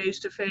move to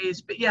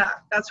phase. But yeah,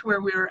 that's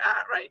where we're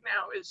at right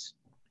now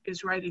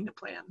is writing the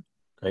plan.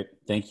 Great,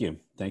 thank you.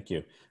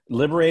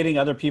 Liberating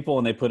other people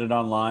when they put it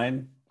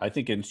online. I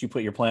think once you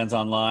put your plans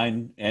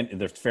online, and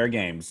there's fair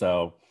game.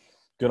 So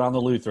good on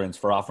the Lutherans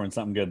for offering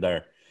something good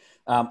there.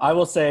 I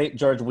will say,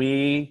 George,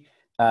 we,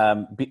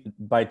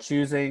 by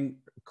choosing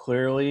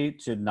clearly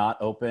to not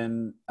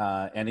open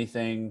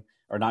anything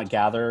or not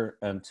gather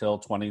until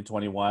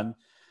 2021,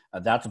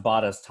 that's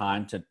bought us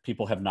time to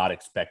people have not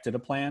expected a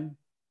plan.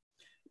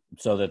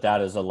 So that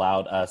has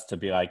allowed us to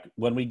be like,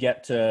 when we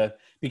get to,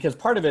 because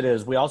part of it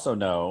is we also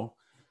know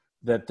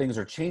that things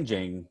are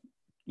changing,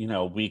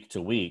 week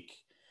to week.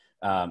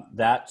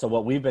 So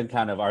what we've been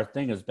our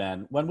thing has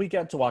been, when we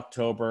get to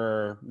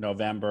October,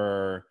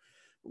 November,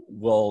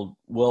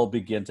 we'll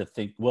begin to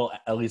think, we'll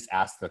at least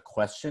ask the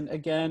question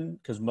again,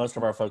 because most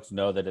of our folks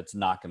know that it's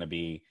not going to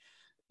be,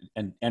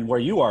 and where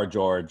you are,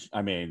 George,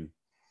 I mean,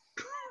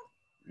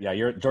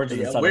 yeah, George is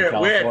in Southern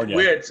California.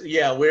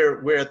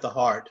 We're at the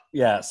heart.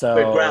 Yeah, so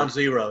we're at ground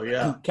zero.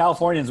 Yeah,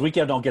 Californians, we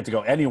don't get to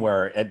go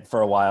anywhere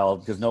for a while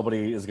because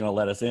nobody is going to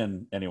let us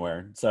in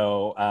anywhere.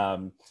 So,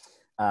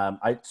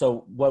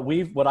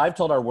 what I've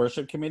told our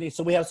worship committee.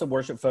 So we have some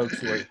worship folks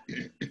who are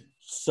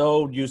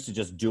so used to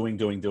just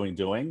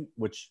doing,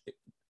 which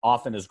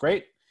often is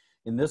great.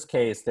 In this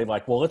case, they've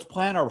like, well, let's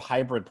plan our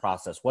hybrid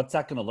process. What's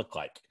that going to look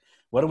like?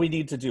 What do we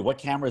need to do? What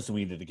cameras do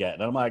we need to get?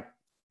 And I'm like,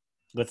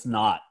 let's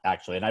not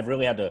actually. And I've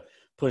really had to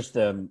push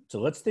them to,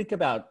 let's think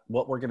about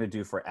what we're going to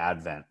do for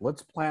Advent.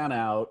 Let's plan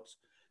out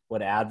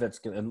what Advent's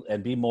going to,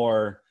 and be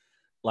more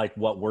like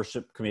what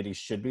worship committees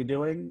should be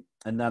doing.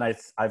 And then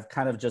I've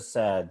kind of just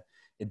said,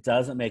 it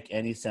doesn't make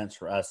any sense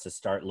for us to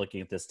start looking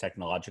at this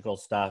technological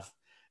stuff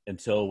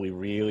until we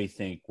really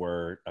think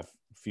we're a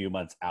few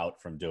months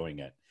out from doing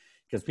it.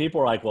 Because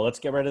people are like, well, let's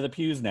get rid of the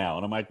pews now.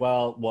 And I'm like,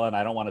 well, one,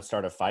 I don't want to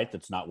start a fight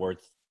that's not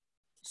worth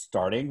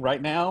starting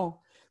right now.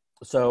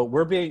 So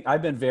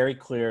I've been very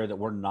clear that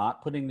we're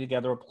not putting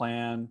together a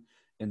plan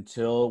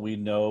until we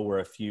know we're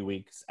a few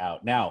weeks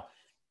out. Now,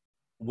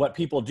 what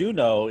people do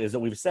know is that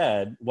we've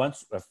said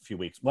once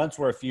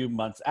we're a few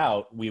months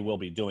out, we will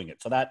be doing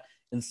it. So that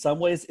in some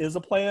ways is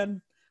a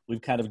plan.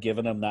 We've kind of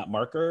given them that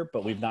marker,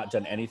 but we've not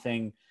done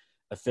anything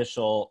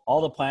official. All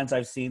the plans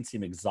I've seen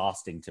seem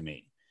exhausting to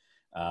me,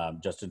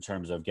 just in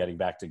terms of getting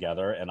back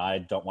together. And I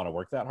don't want to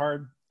work that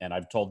hard. And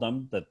I've told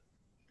them that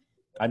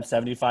I'm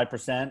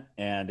 75%.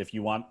 And if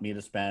you want me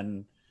to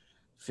spend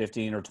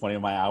 15 or 20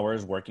 of my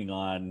hours working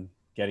on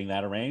getting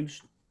that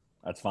arranged,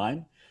 that's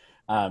fine.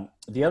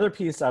 The other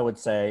piece I would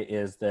say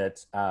is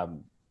that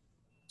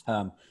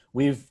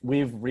we've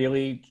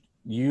really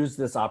used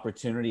this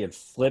opportunity and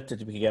flipped it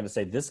to begin to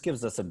say, this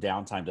gives us some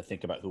downtime to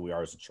think about who we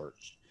are as a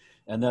church.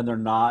 And then they're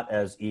not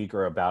as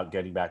eager about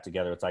getting back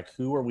together. It's like,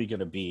 who are we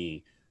going to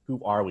be?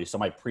 Who are we? So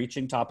my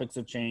preaching topics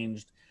have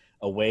changed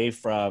away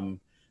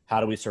from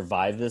how do we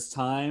survive this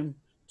time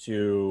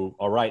to,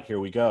 all right, here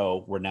we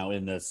go. We're now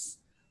in this,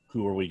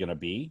 who are we going to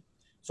be?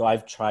 So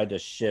I've tried to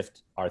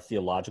shift our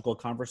theological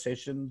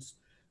conversations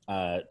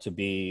to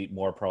be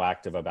more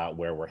proactive about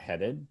where we're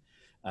headed.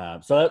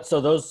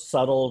 So those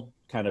subtle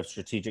kind of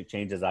strategic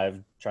changes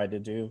I've tried to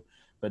do,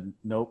 but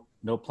no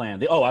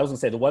plan. I was gonna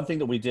say the one thing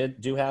that we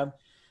do have,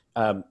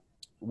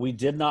 we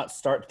did not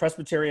start,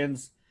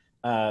 Presbyterians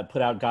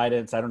put out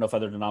guidance, I don't know if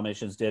other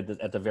denominations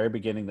did, at the very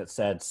beginning that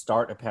said,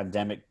 start a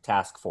pandemic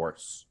task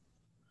force.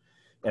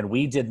 And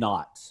we did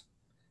not.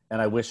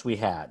 And I wish we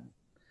had,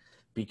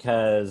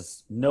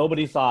 because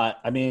nobody thought,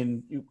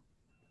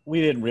 we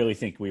didn't really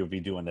think we would be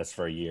doing this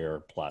for a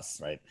year plus,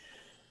 right?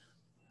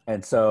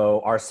 And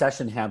so our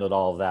session handled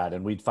all of that.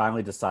 And we'd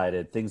finally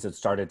decided things had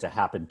started to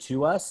happen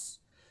to us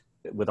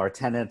with our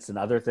tenants and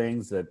other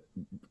things that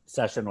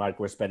session, like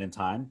we're spending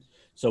time.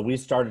 So we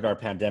started our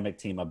pandemic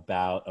team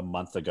about a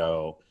month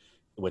ago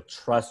with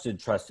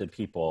trusted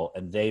people,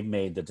 and they've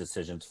made the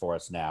decisions for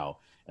us now.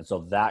 And so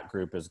that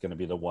group is going to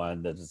be the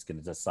one that is going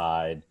to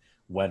decide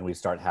when we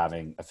start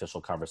having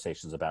official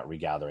conversations about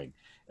regathering.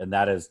 And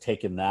that has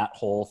taken that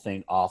whole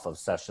thing off of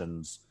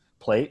sessions'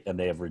 plate, and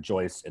they have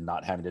rejoiced in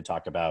not having to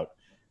talk about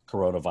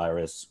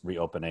coronavirus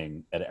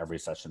reopening at every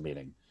session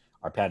meeting.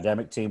 Our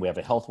pandemic team, we have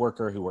a health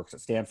worker who works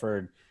at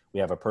Stanford. We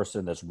have a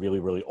person that's really,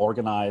 really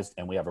organized,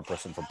 and we have a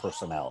person from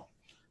personnel.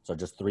 So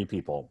just 3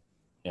 people,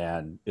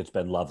 and it's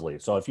been lovely.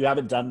 So if you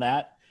haven't done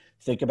that,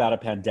 think about a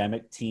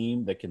pandemic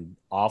team that can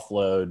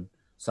offload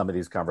some of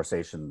these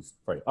conversations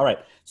for you. All right,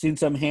 seen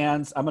some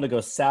hands. I'm gonna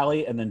go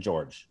Sally and then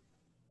George,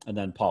 and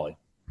then Polly.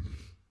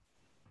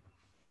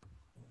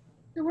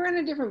 So we're in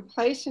a different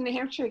place in New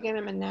Hampshire. Again,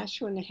 I'm in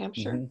Nashua, New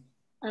Hampshire. Mm-hmm.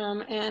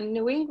 And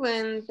New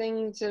England,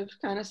 things have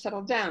kind of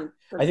settled down.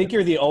 I think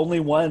you're the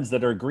only ones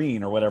that are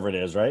green or whatever it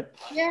is, right?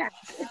 Yeah,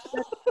 it's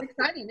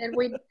exciting. And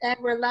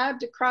we're allowed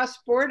to cross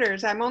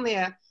borders. I'm only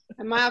a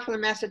mile from the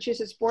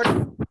Massachusetts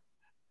border.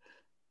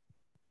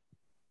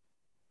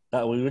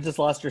 We just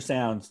lost your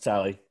sound,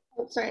 Sally.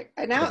 Oh, sorry.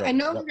 I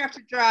know we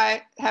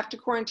have to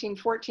quarantine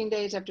 14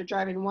 days after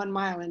driving 1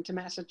 mile into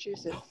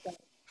Massachusetts.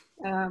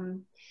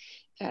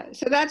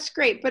 So that's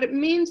great, but it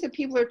means that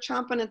people are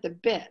chomping at the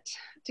bit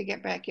to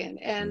get back in.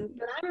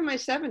 But I'm in my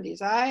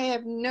 70s. I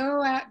have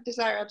no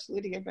desire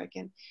absolutely to get back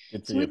in.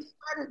 So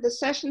the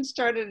session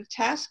started a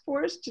task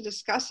force to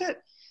discuss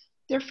it.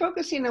 They're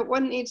focusing on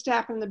what needs to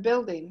happen in the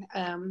building,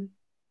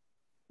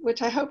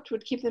 which I hoped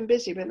would keep them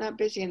busy, but not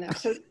busy enough.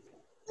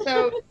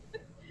 So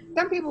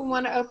some people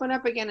want to open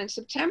up again in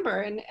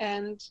September,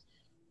 and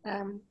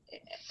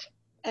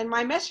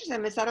my message to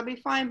them is that'll be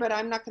fine, but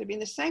I'm not going to be in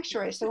the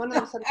sanctuary. So one of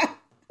them said,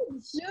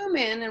 Zoom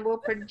in and we'll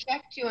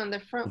project you on the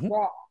front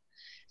wall.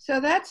 So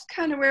that's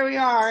kind of where we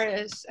are,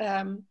 is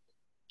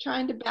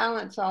trying to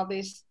balance all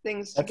these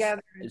things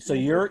together. So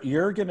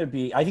you're going to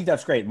be, I think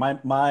that's great. My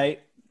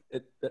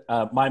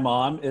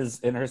mom is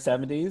in her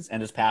 70s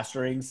and is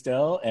pastoring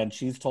still, and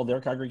she's told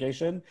their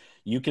congregation,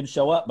 you can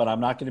show up, but I'm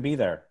not going to be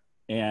there.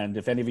 And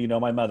if any of you know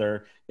my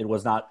mother, it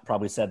was not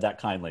probably said that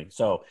kindly.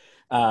 So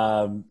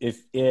and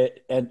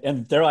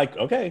they're like,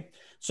 okay.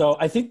 So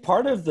I think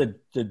part of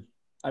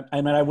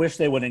I mean, I wish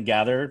they wouldn't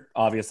gather,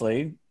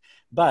 obviously,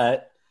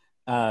 but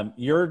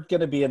you're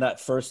going to be in that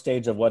first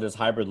stage of what does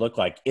hybrid look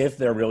like if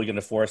they're really going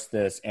to force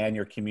this and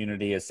your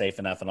community is safe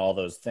enough and all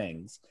those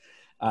things.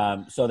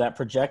 So that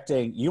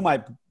projecting, you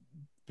might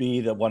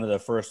be one of the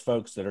first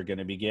folks that are going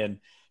to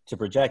begin to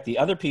project. The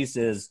other piece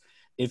is,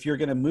 if you're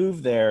going to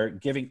move there,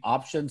 giving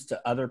options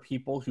to other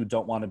people who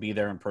don't want to be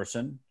there in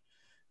person.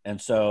 And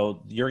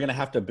so you're going to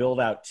have to build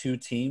out 2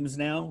 teams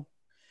now,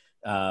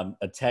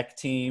 a tech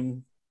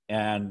team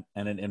and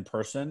an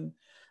in-person.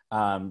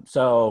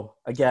 So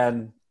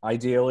again,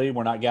 ideally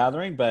we're not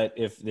gathering, but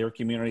if their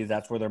community,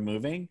 that's where they're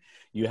moving,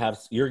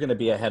 you're going to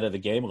be ahead of the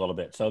game a little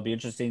bit. So it'll be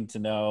interesting to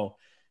know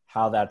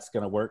how that's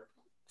going to work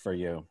for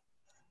you.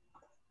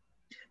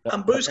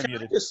 Bruce, can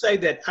I just say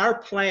that our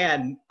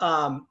plan,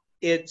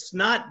 it's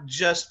not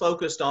just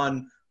focused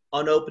on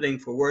opening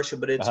for worship,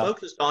 but it's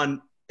focused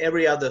on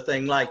every other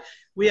thing. Like,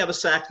 we have a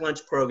sack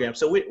lunch program.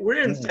 So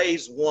we're in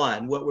phase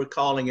 1, what we're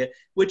calling it,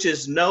 which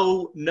is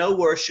no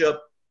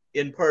worship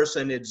in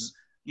person. It's,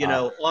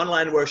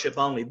 online worship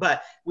only.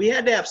 But we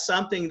had to have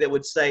something that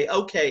would say,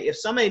 okay, if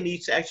somebody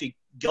needs to actually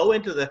go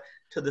into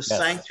the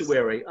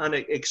sanctuary on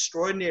an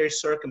extraordinary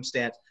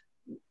circumstance,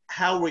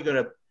 how are we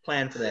going to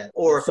plan for that?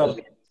 Or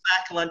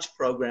sack lunch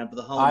program for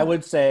the home. I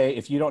would say,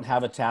 if you don't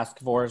have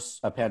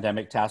a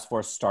pandemic task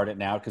force, start it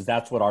now, because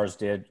that's what ours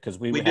did. Because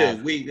we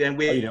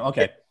do.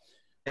 Okay.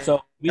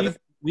 So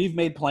we've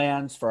made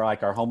plans for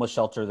like our homeless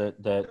shelter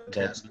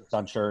that's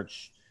on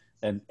church,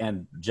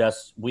 and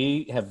just,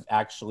 we have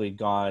actually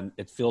gone,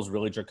 it feels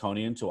really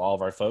draconian to all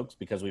of our folks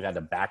because we've had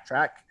to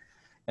backtrack.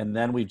 And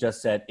then we've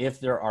just said, if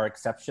there are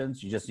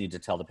exceptions, you just need to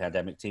tell the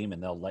pandemic team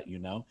and they'll let you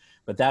know.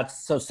 But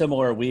that's so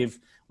similar. We've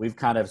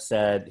kind of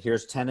said,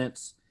 here's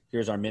tenants,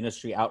 here's our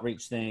ministry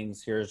outreach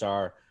things, here's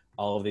all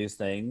of these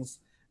things.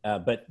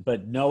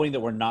 But knowing that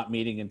we're not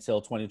meeting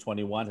until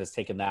 2021 has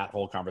taken that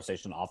whole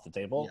conversation off the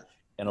table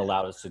and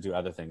allowed us to do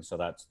other things. So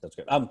that's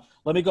good.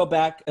 Let me go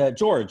back,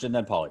 George, and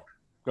then Polly.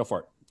 Go for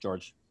it,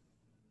 George.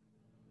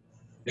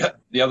 Yeah,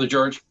 the other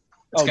George.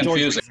 It's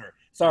confusing. George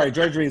sorry,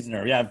 George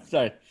Reasoner. Yeah,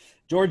 sorry.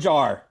 George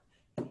R.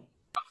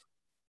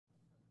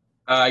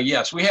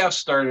 Yes, we have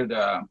started.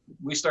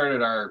 We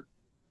started our,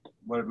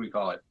 what did we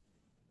call it?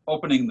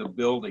 Opening the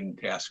building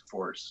task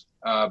force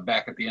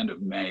back at the end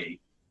of May.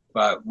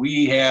 But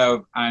we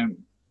have,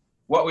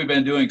 what we've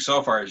been doing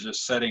so far is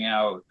just setting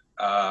out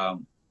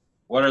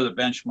what are the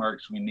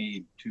benchmarks we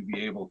need to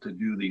be able to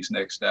do these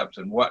next steps,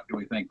 and what do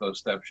we think those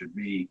steps should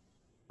be.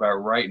 But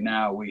right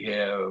now we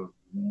have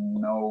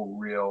no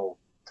real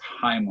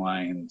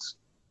timelines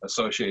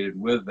associated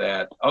with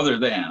that, other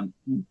than,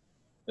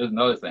 there's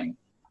another thing.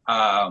 There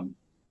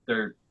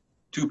are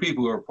 2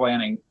 people who are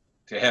planning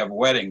to have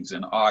weddings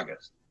in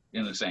August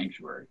in the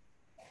sanctuary.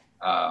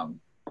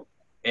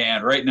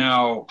 And right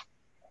now,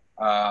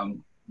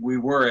 we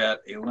were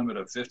at a limit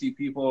of 50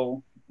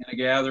 people in a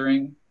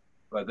gathering,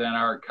 but then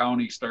our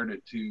county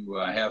started to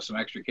have some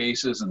extra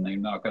cases, and they've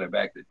now cut it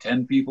back to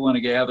 10 people in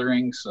a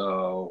gathering.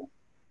 So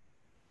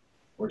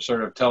we're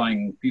sort of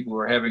telling people who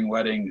are having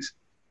weddings,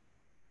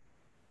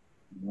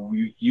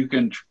 you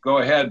can go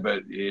ahead,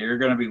 but you're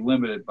going to be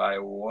limited by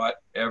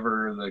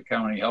whatever the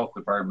county health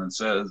department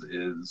says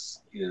is.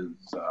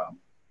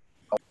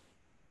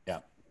 Yeah.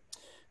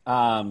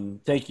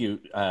 Thank you,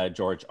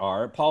 George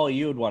R. Paula,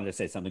 you would want to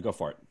say something. Go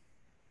for it.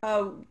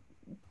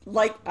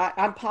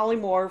 I'm Polly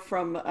Moore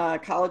from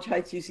College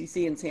Heights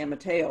UCC in San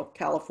Mateo,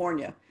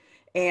 California.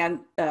 And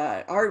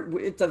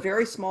it's a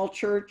very small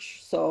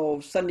church, so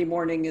Sunday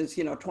morning is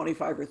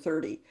 25 or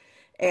 30,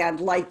 and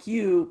like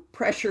you,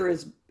 pressure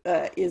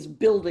is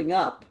building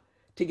up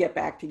to get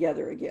back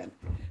together again.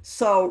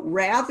 So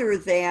rather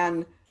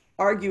than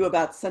argue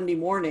about Sunday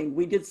morning,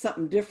 we did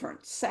something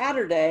different.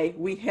 Saturday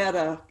we had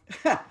a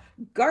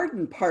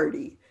garden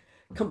party,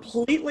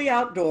 completely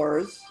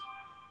outdoors.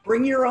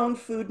 Bring your own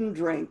food and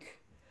drink.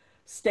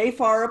 Stay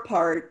far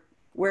apart.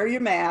 Wear your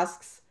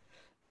masks,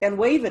 and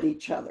wave at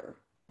each other.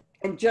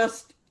 And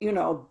just,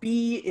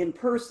 be in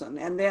person.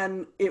 And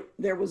then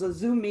there was a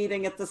Zoom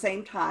meeting at the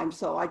same time.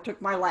 So I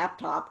took my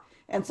laptop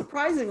and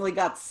surprisingly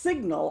got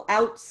signal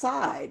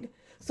outside.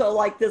 So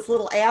like this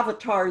little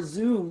avatar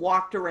Zoom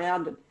walked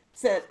around and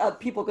said,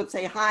 people could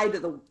say hi to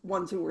the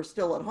ones who were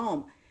still at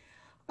home.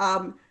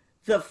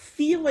 The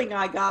feeling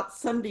I got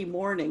Sunday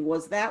morning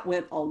was that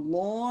went a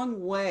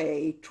long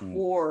way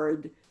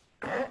toward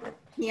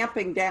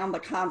tamping down the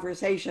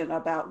conversation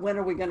about when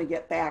are we going to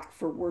get back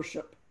for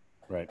worship.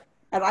 Right.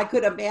 And I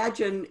could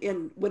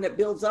imagine when it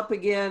builds up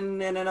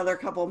again in another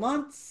couple of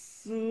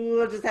months,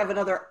 we'll just have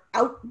another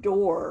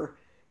outdoor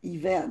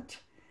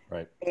event.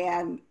 Right.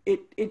 And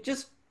it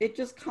just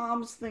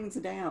calms things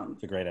down.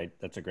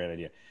 That's a great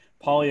idea.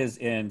 Polly is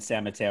in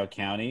San Mateo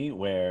County,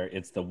 where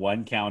it's the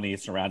one county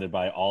surrounded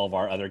by all of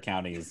our other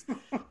counties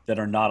that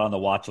are not on the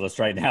watch list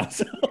right now.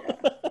 So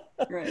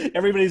right.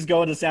 Everybody's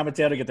going to San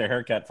Mateo to get their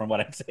haircut, from what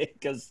I'm saying,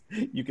 because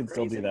you can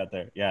still do that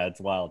there. Yeah,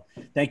 it's wild.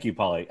 Thank you,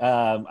 Polly.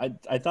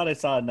 I thought I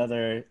saw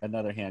another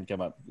hand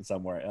come up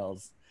somewhere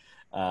else.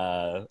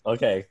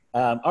 Okay.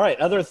 All right.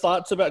 Other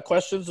thoughts about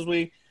questions as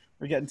we're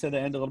getting to the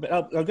end a little bit?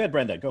 Oh, go ahead,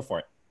 Brenda. Go for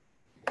it.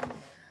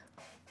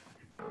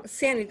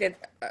 Sandy,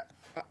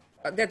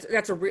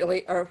 that's a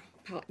really,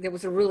 that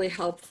was a really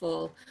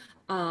helpful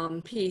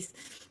piece.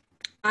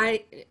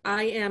 I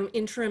am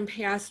interim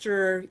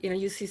pastor in a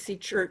UCC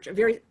church,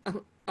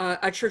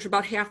 a church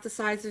about half the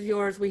size of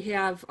yours. We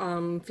have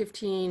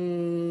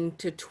 15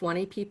 to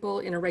 20 people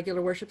in a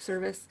regular worship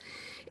service,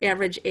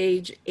 average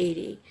age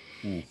 80.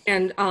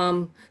 And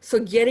so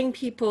getting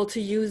people to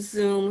use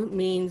Zoom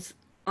means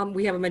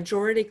we have a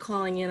majority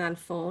calling in on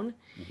phone,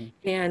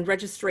 and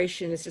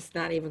registration is just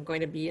not even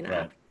going to be an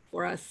option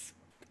for us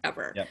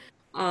ever. Yep.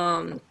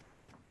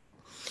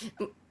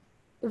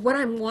 What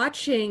I'm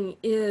watching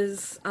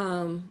is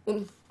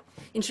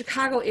in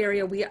Chicago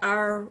area, we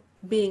are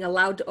being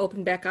allowed to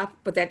open back up,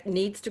 but that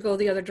needs to go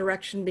the other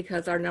direction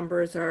because our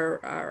numbers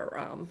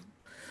are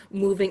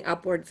moving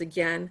upwards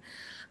again.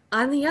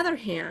 On the other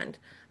hand,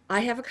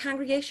 I have a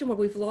congregation where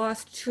we've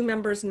lost 2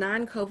 members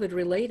non-COVID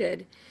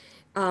related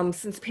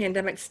since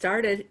pandemic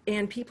started,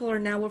 and people are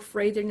now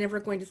afraid they're never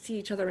going to see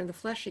each other in the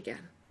flesh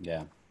again.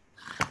 Yeah.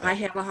 I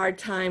have a hard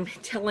time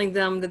telling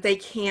them that they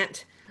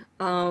can't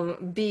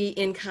be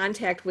in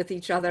contact with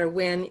each other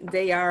when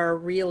they are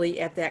really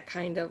at that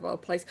kind of a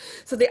place.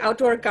 So the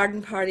outdoor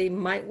garden party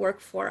might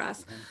work for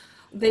us.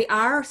 They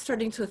are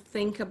starting to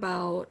think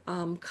about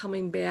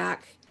coming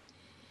back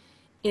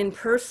in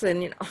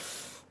person.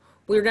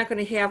 We're not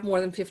going to have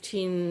more than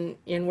 15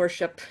 in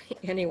worship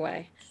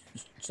anyway.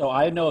 So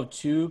I know of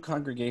 2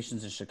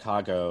 congregations in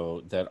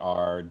Chicago that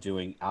are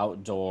doing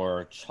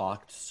outdoor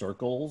chalked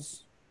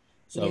circles.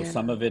 So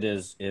some of it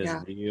is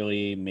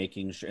really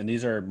making sure, and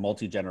these are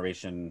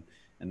multi-generation,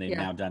 and they've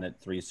now done it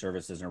 3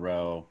 services in a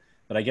row.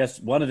 But I guess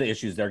one of the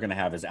issues they're going to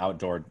have is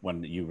outdoor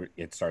when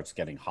it starts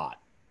getting hot,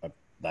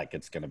 like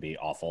it's going to be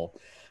awful.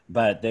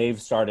 But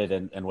they've started,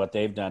 and what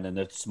they've done in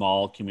a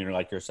small community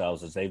like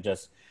yourselves is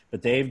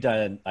they've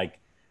done like,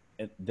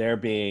 they're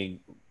being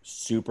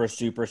super,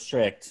 super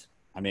strict.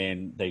 I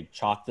mean, they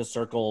chalk the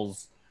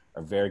circles,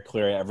 are very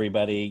clear to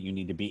everybody. You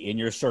need to be in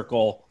your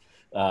circle,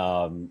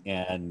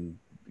 and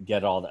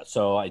get all that.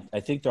 So I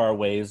think there are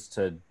ways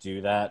to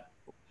do that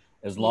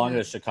as long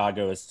as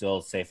Chicago is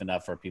still safe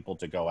enough for people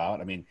to go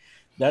out. I mean,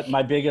 that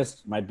my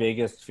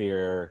biggest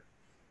fear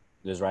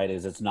is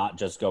it's not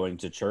just going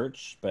to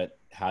church, but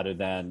how to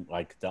then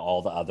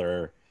all the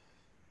other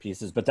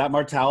pieces. But that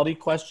mortality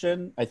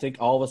question, I think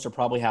all of us are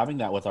probably having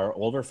that with our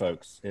older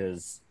folks,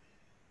 is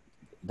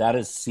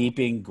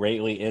seeping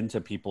greatly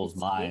into people's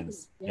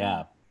minds.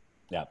 Yeah.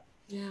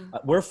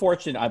 We're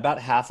fortunate. About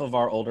half of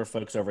our older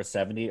folks over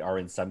 70 are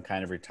in some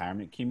kind of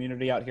retirement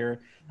community out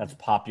here. That's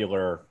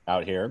popular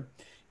out here,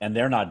 and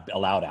they're not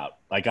allowed out.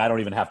 Like, I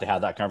don't even have to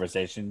have that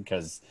conversation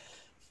because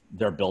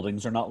their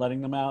buildings are not letting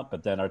them out.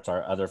 But then it's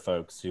our other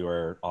folks who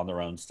are on their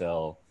own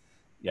still.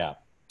 Yeah.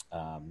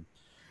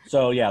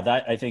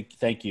 That, I think,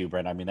 thank you,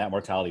 Brent. I mean, that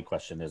mortality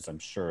question is, I'm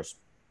sure,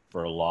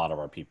 for a lot of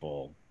our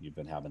people, you've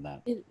been having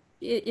that.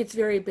 It's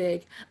very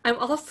big. I'm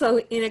also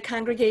in a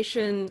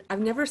congregation,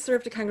 I've never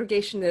served a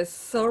congregation that is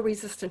so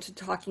resistant to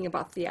talking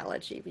about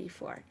theology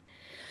before.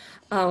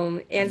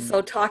 And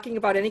so talking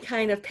about any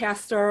kind of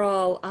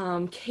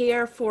pastoral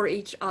care for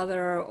each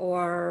other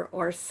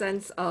or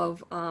sense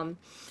of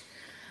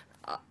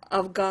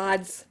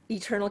God's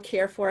eternal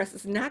care for us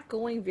is not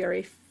going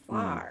very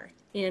far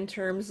in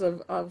terms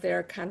of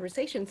their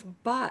conversations.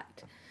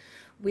 But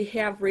we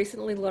have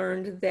recently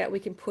learned that we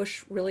can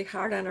push really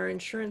hard on our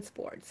insurance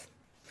boards.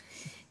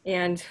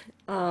 And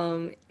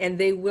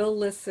they will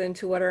listen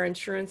to what our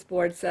insurance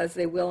board says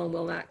they will and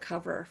will not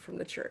cover from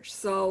the church.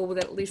 So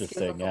that at least gives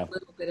us a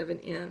little bit of an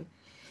in.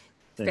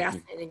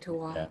 Fascinating to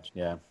watch.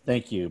 Yeah.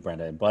 Thank you,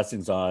 Brenda. And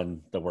blessings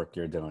on the work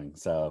you're doing.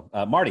 So,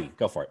 Marty,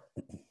 go for it.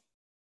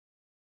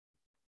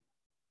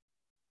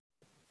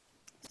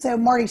 So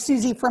Marty,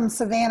 Susie from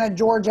Savannah,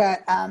 Georgia.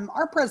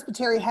 Our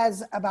presbytery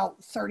has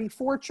about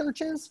 34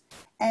 churches,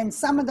 and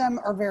some of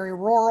them are very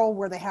rural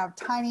where they have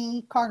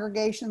tiny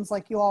congregations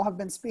like you all have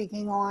been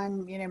speaking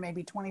on,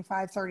 maybe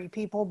 25, 30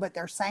 people, but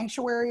their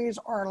sanctuaries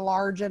are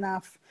large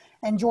enough.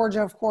 And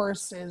Georgia, of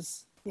course,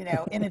 is,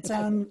 in its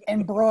own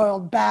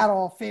embroiled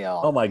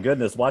battlefield. Oh my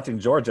goodness, watching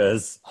Georgia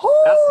is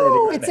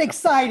fascinating. It's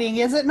exciting,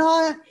 is it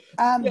not?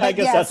 I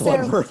guess that's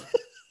one word.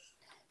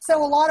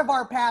 So a lot of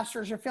our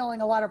pastors are feeling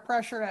a lot of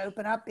pressure to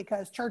open up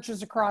because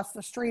churches across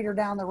the street or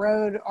down the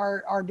road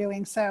are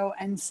doing so.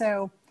 And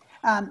so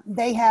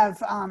they have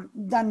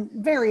done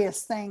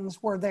various things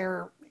where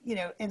they're,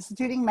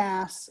 instituting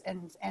mass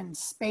and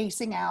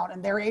spacing out,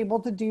 and they're able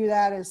to do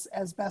that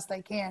as best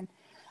they can.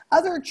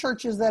 Other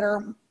churches that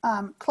are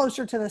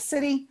closer to the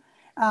city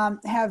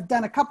have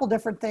done a couple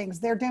different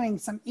things. They're doing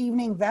some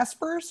evening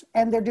vespers,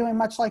 and they're doing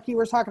much like you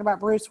were talking about,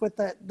 Bruce, with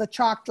the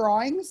chalk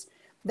drawings.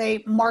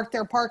 They mark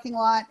their parking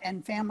lot,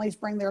 and families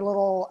bring their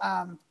little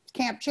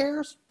camp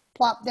chairs,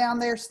 plop down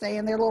there, stay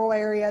in their little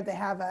area. They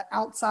have an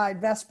outside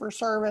Vesper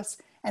service,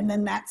 and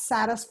then that's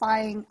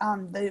satisfying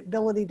the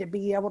ability to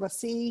be able to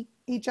see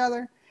each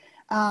other.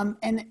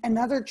 And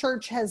another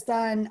church has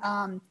done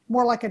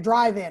more like a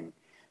drive-in.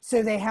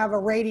 So they have a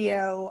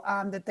radio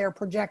that they're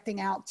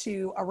projecting out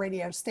to a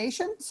radio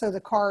station. So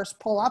the cars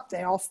pull up,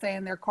 they all stay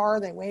in their car,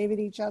 they wave at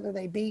each other,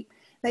 they beep.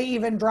 They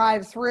even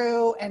drive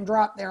through and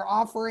drop their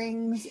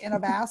offerings in a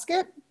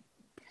basket.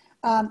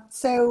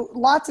 So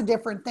lots of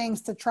different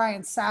things to try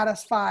and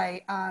satisfy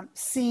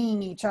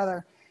seeing each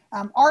other.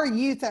 Our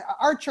youth,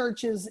 our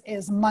church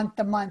is month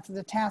to month.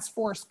 The task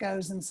force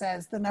goes and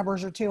says the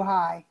numbers are too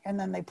high, and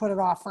then they put it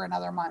off for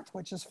another month,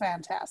 which is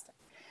fantastic.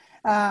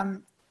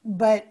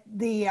 But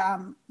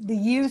the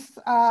youth,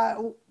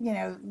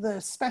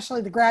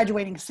 especially the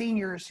graduating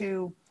seniors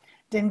who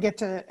didn't get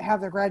to have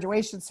their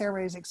graduation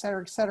ceremonies, et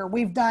cetera,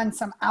 we've done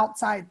some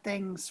outside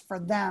things for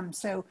them.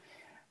 So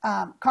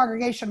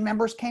congregation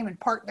members came and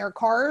parked their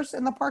cars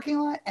in the parking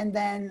lot, and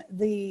then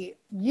the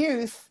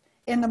youth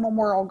in the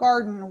Memorial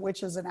Garden,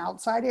 which is an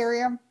outside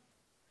area,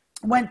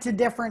 went to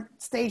different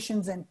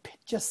stations and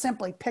just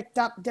simply picked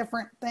up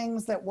different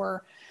things that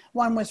were,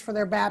 one was for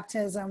their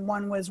baptism,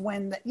 one was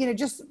when,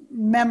 just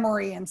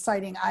memory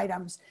inciting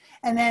items.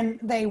 And then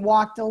they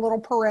walked a little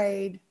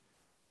parade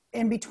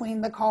in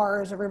between the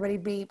cars, everybody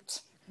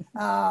beeped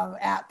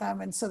at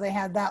them. And so they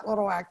had that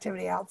little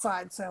activity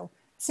outside. So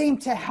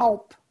seemed to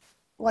help,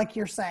 like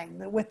you're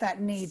saying, with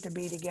that need to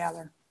be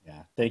together.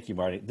 Yeah. Thank you,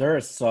 Marty. There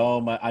is so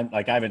much,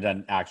 I haven't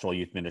done actual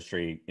youth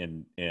ministry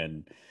in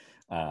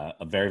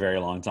a very, very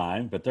long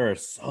time, but there are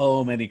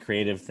so many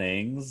creative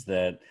things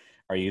that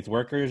our youth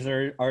workers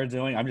are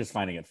doing. I'm just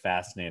finding it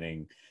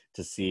fascinating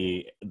to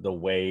see the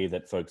way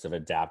that folks have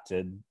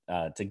adapted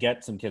to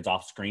get some kids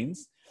off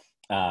screens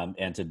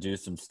and to do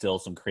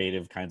some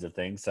creative kinds of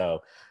things.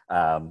 So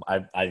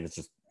I think it's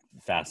just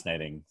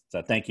fascinating.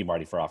 So thank you,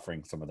 Marty, for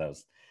offering some of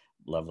those.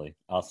 Lovely.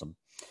 Awesome.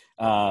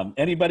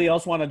 Anybody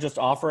else want to just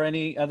offer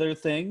any other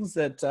things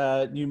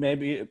that you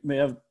may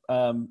have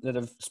that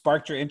have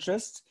sparked your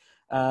interest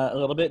a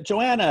little bit?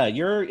 Joanna,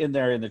 you're in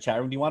there in the chat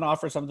room. Do you want to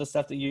offer some of the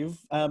stuff that you've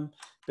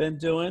been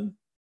doing?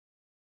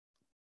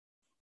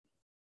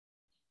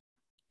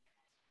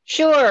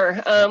 Sure.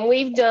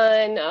 We've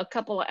done a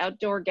couple of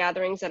outdoor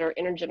gatherings that are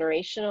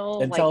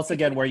intergenerational. And tell us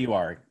again where you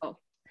are. Oh,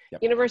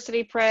 yep.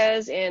 University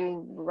Pres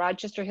in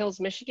Rochester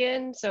Hills,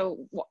 Michigan.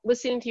 So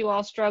listening to you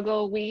all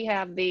struggle, we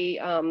have we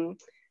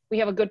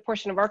have a good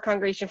portion of our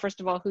congregation,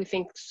 first of all, who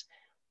thinks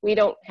we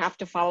don't have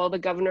to follow the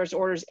governor's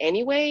orders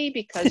anyway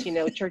because,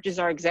 churches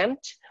are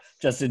exempt.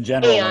 Just in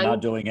general, we're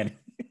not doing any.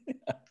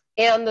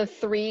 And the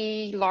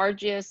three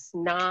largest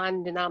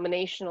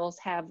non-denominationals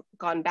have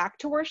gone back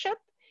to worship.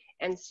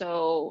 And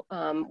so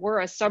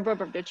we're a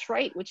suburb of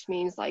Detroit, which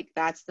means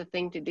that's the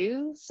thing to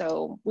do.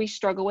 So we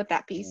struggle with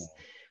that piece.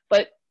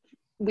 But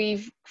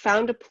we've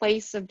found a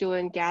place of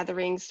doing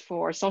gatherings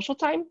for social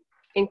time,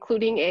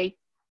 including a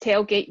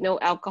tailgate, no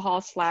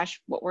alcohol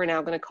 / what we're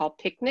now going to call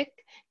picnic,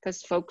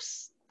 because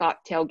folks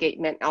thought tailgate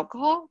meant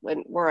alcohol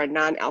when we're a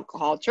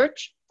non-alcohol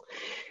church.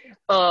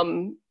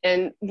 And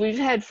we've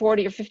had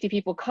 40 or 50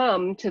 people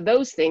come to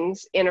those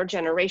things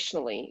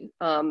intergenerationally.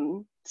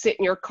 Sit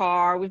in your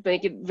car. We've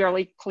made it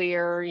very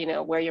clear,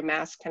 wear your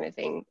mask kind of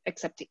thing,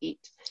 except to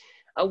eat.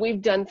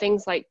 We've done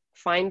things like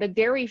find the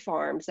dairy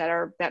farms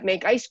that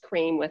make ice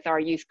cream with our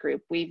youth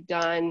group. We've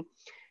done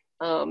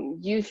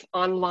youth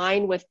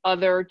online with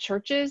other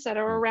churches that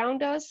are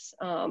around us.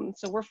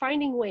 So we're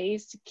finding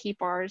ways to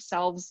keep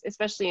ourselves,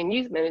 especially in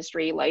youth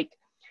ministry, like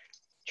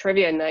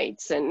trivia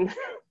nights and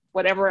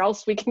whatever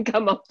else we can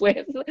come up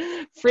with,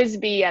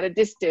 frisbee at a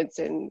distance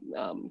and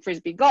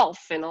frisbee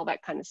golf and all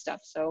that kind of stuff.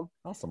 So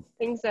awesome.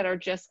 Things that are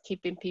just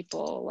keeping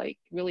people like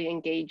really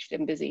engaged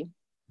and busy.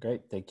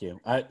 Great, thank you.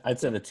 I'd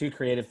say the two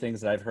creative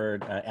things that I've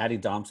heard, Addie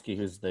Domsky,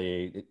 who's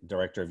the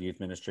director of youth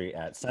ministry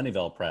at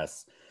Sunnyvale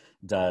Press,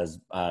 does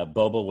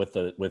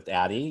boba with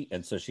Addie,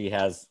 and so she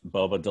has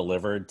boba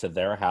delivered to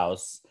their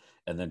house,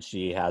 and then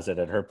she has it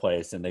at her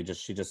place, and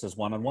she just does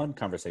one-on-one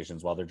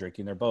conversations while they're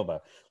drinking their boba,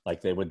 like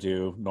they would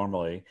do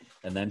normally.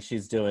 And then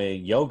she's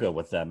doing yoga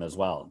with them as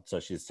well. So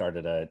she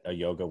started a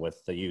yoga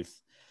with the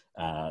youth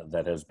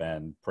that has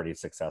been pretty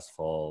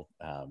successful.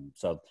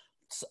 So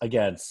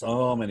again,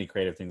 so many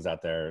creative things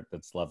out there.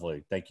 That's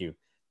lovely. Thank you.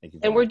 Thank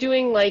you. And we're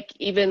doing like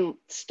even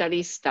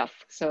study stuff.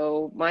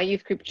 So my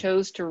youth group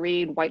chose to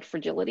read White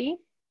Fragility.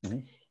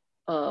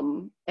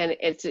 And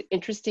it's an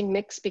interesting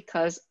mix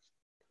because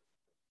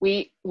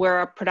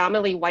we're a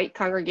predominantly white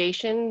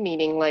congregation,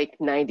 meaning like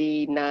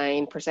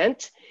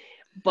 99%,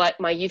 but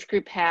my youth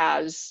group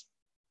has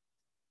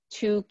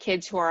 2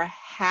 kids who are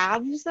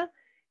halves,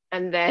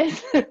 and then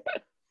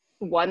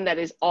one that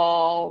is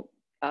all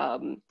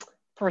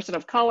person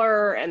of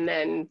color, and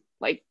then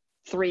like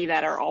 3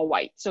 that are all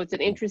white. So it's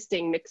an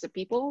interesting mix of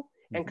people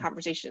and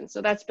conversation.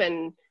 So that's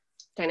been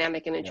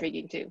dynamic and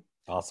intriguing too.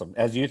 Awesome.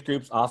 As youth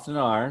groups often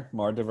are,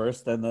 more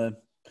diverse than the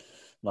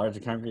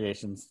larger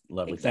congregations.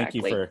 Lovely.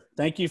 Exactly.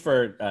 Thank you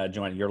for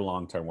joining your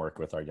long-term work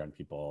with our young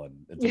people.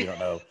 And if you don't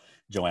know,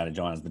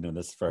 Joanna's been doing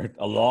this for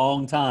a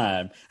long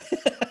time.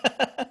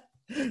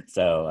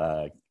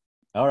 So,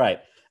 all right.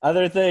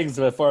 Other things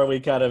before we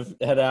kind of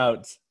head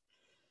out.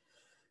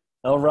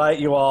 All right,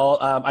 you all.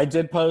 I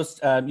did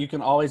post, you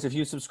can always, if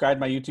you subscribe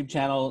to my YouTube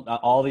channel,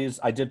 all these,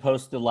 I did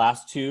post the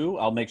last 2.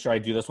 I'll make sure I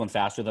do this one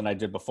faster than I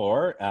did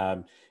before.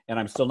 And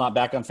I'm still not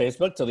back on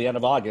Facebook till the end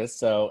of August.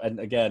 So, and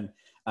again,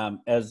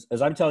 as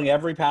I'm telling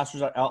every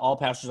pastor, all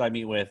pastors I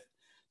meet with,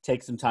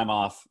 take some time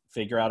off,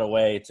 figure out a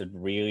way to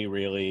really,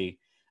 really,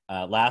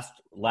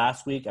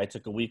 last week, I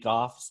took a week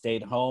off,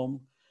 stayed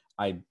home.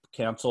 I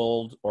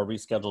canceled or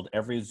rescheduled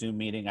every Zoom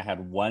meeting. I had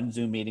one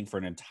Zoom meeting for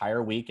an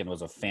entire week, and it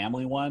was a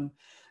family one.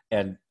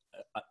 And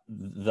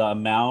the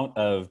amount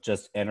of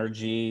just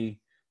energy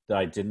that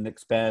I didn't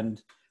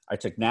expend. I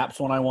took naps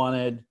when I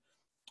wanted.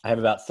 I have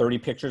about 30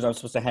 pictures I'm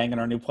supposed to hang in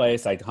our new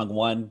place. I hung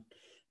one.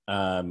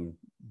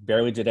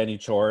 Barely did any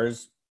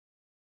chores.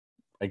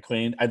 I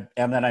cleaned. And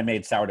then I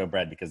made sourdough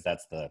bread because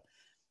that's the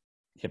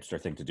hipster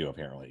thing to do,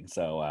 apparently.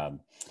 So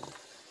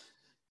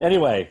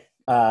anyway,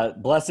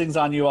 blessings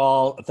on you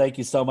all. Thank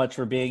you so much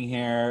for being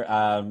here.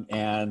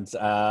 And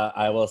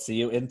I will see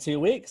you in 2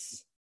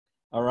 weeks.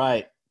 All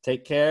right.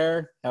 Take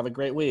care. Have a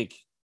great week.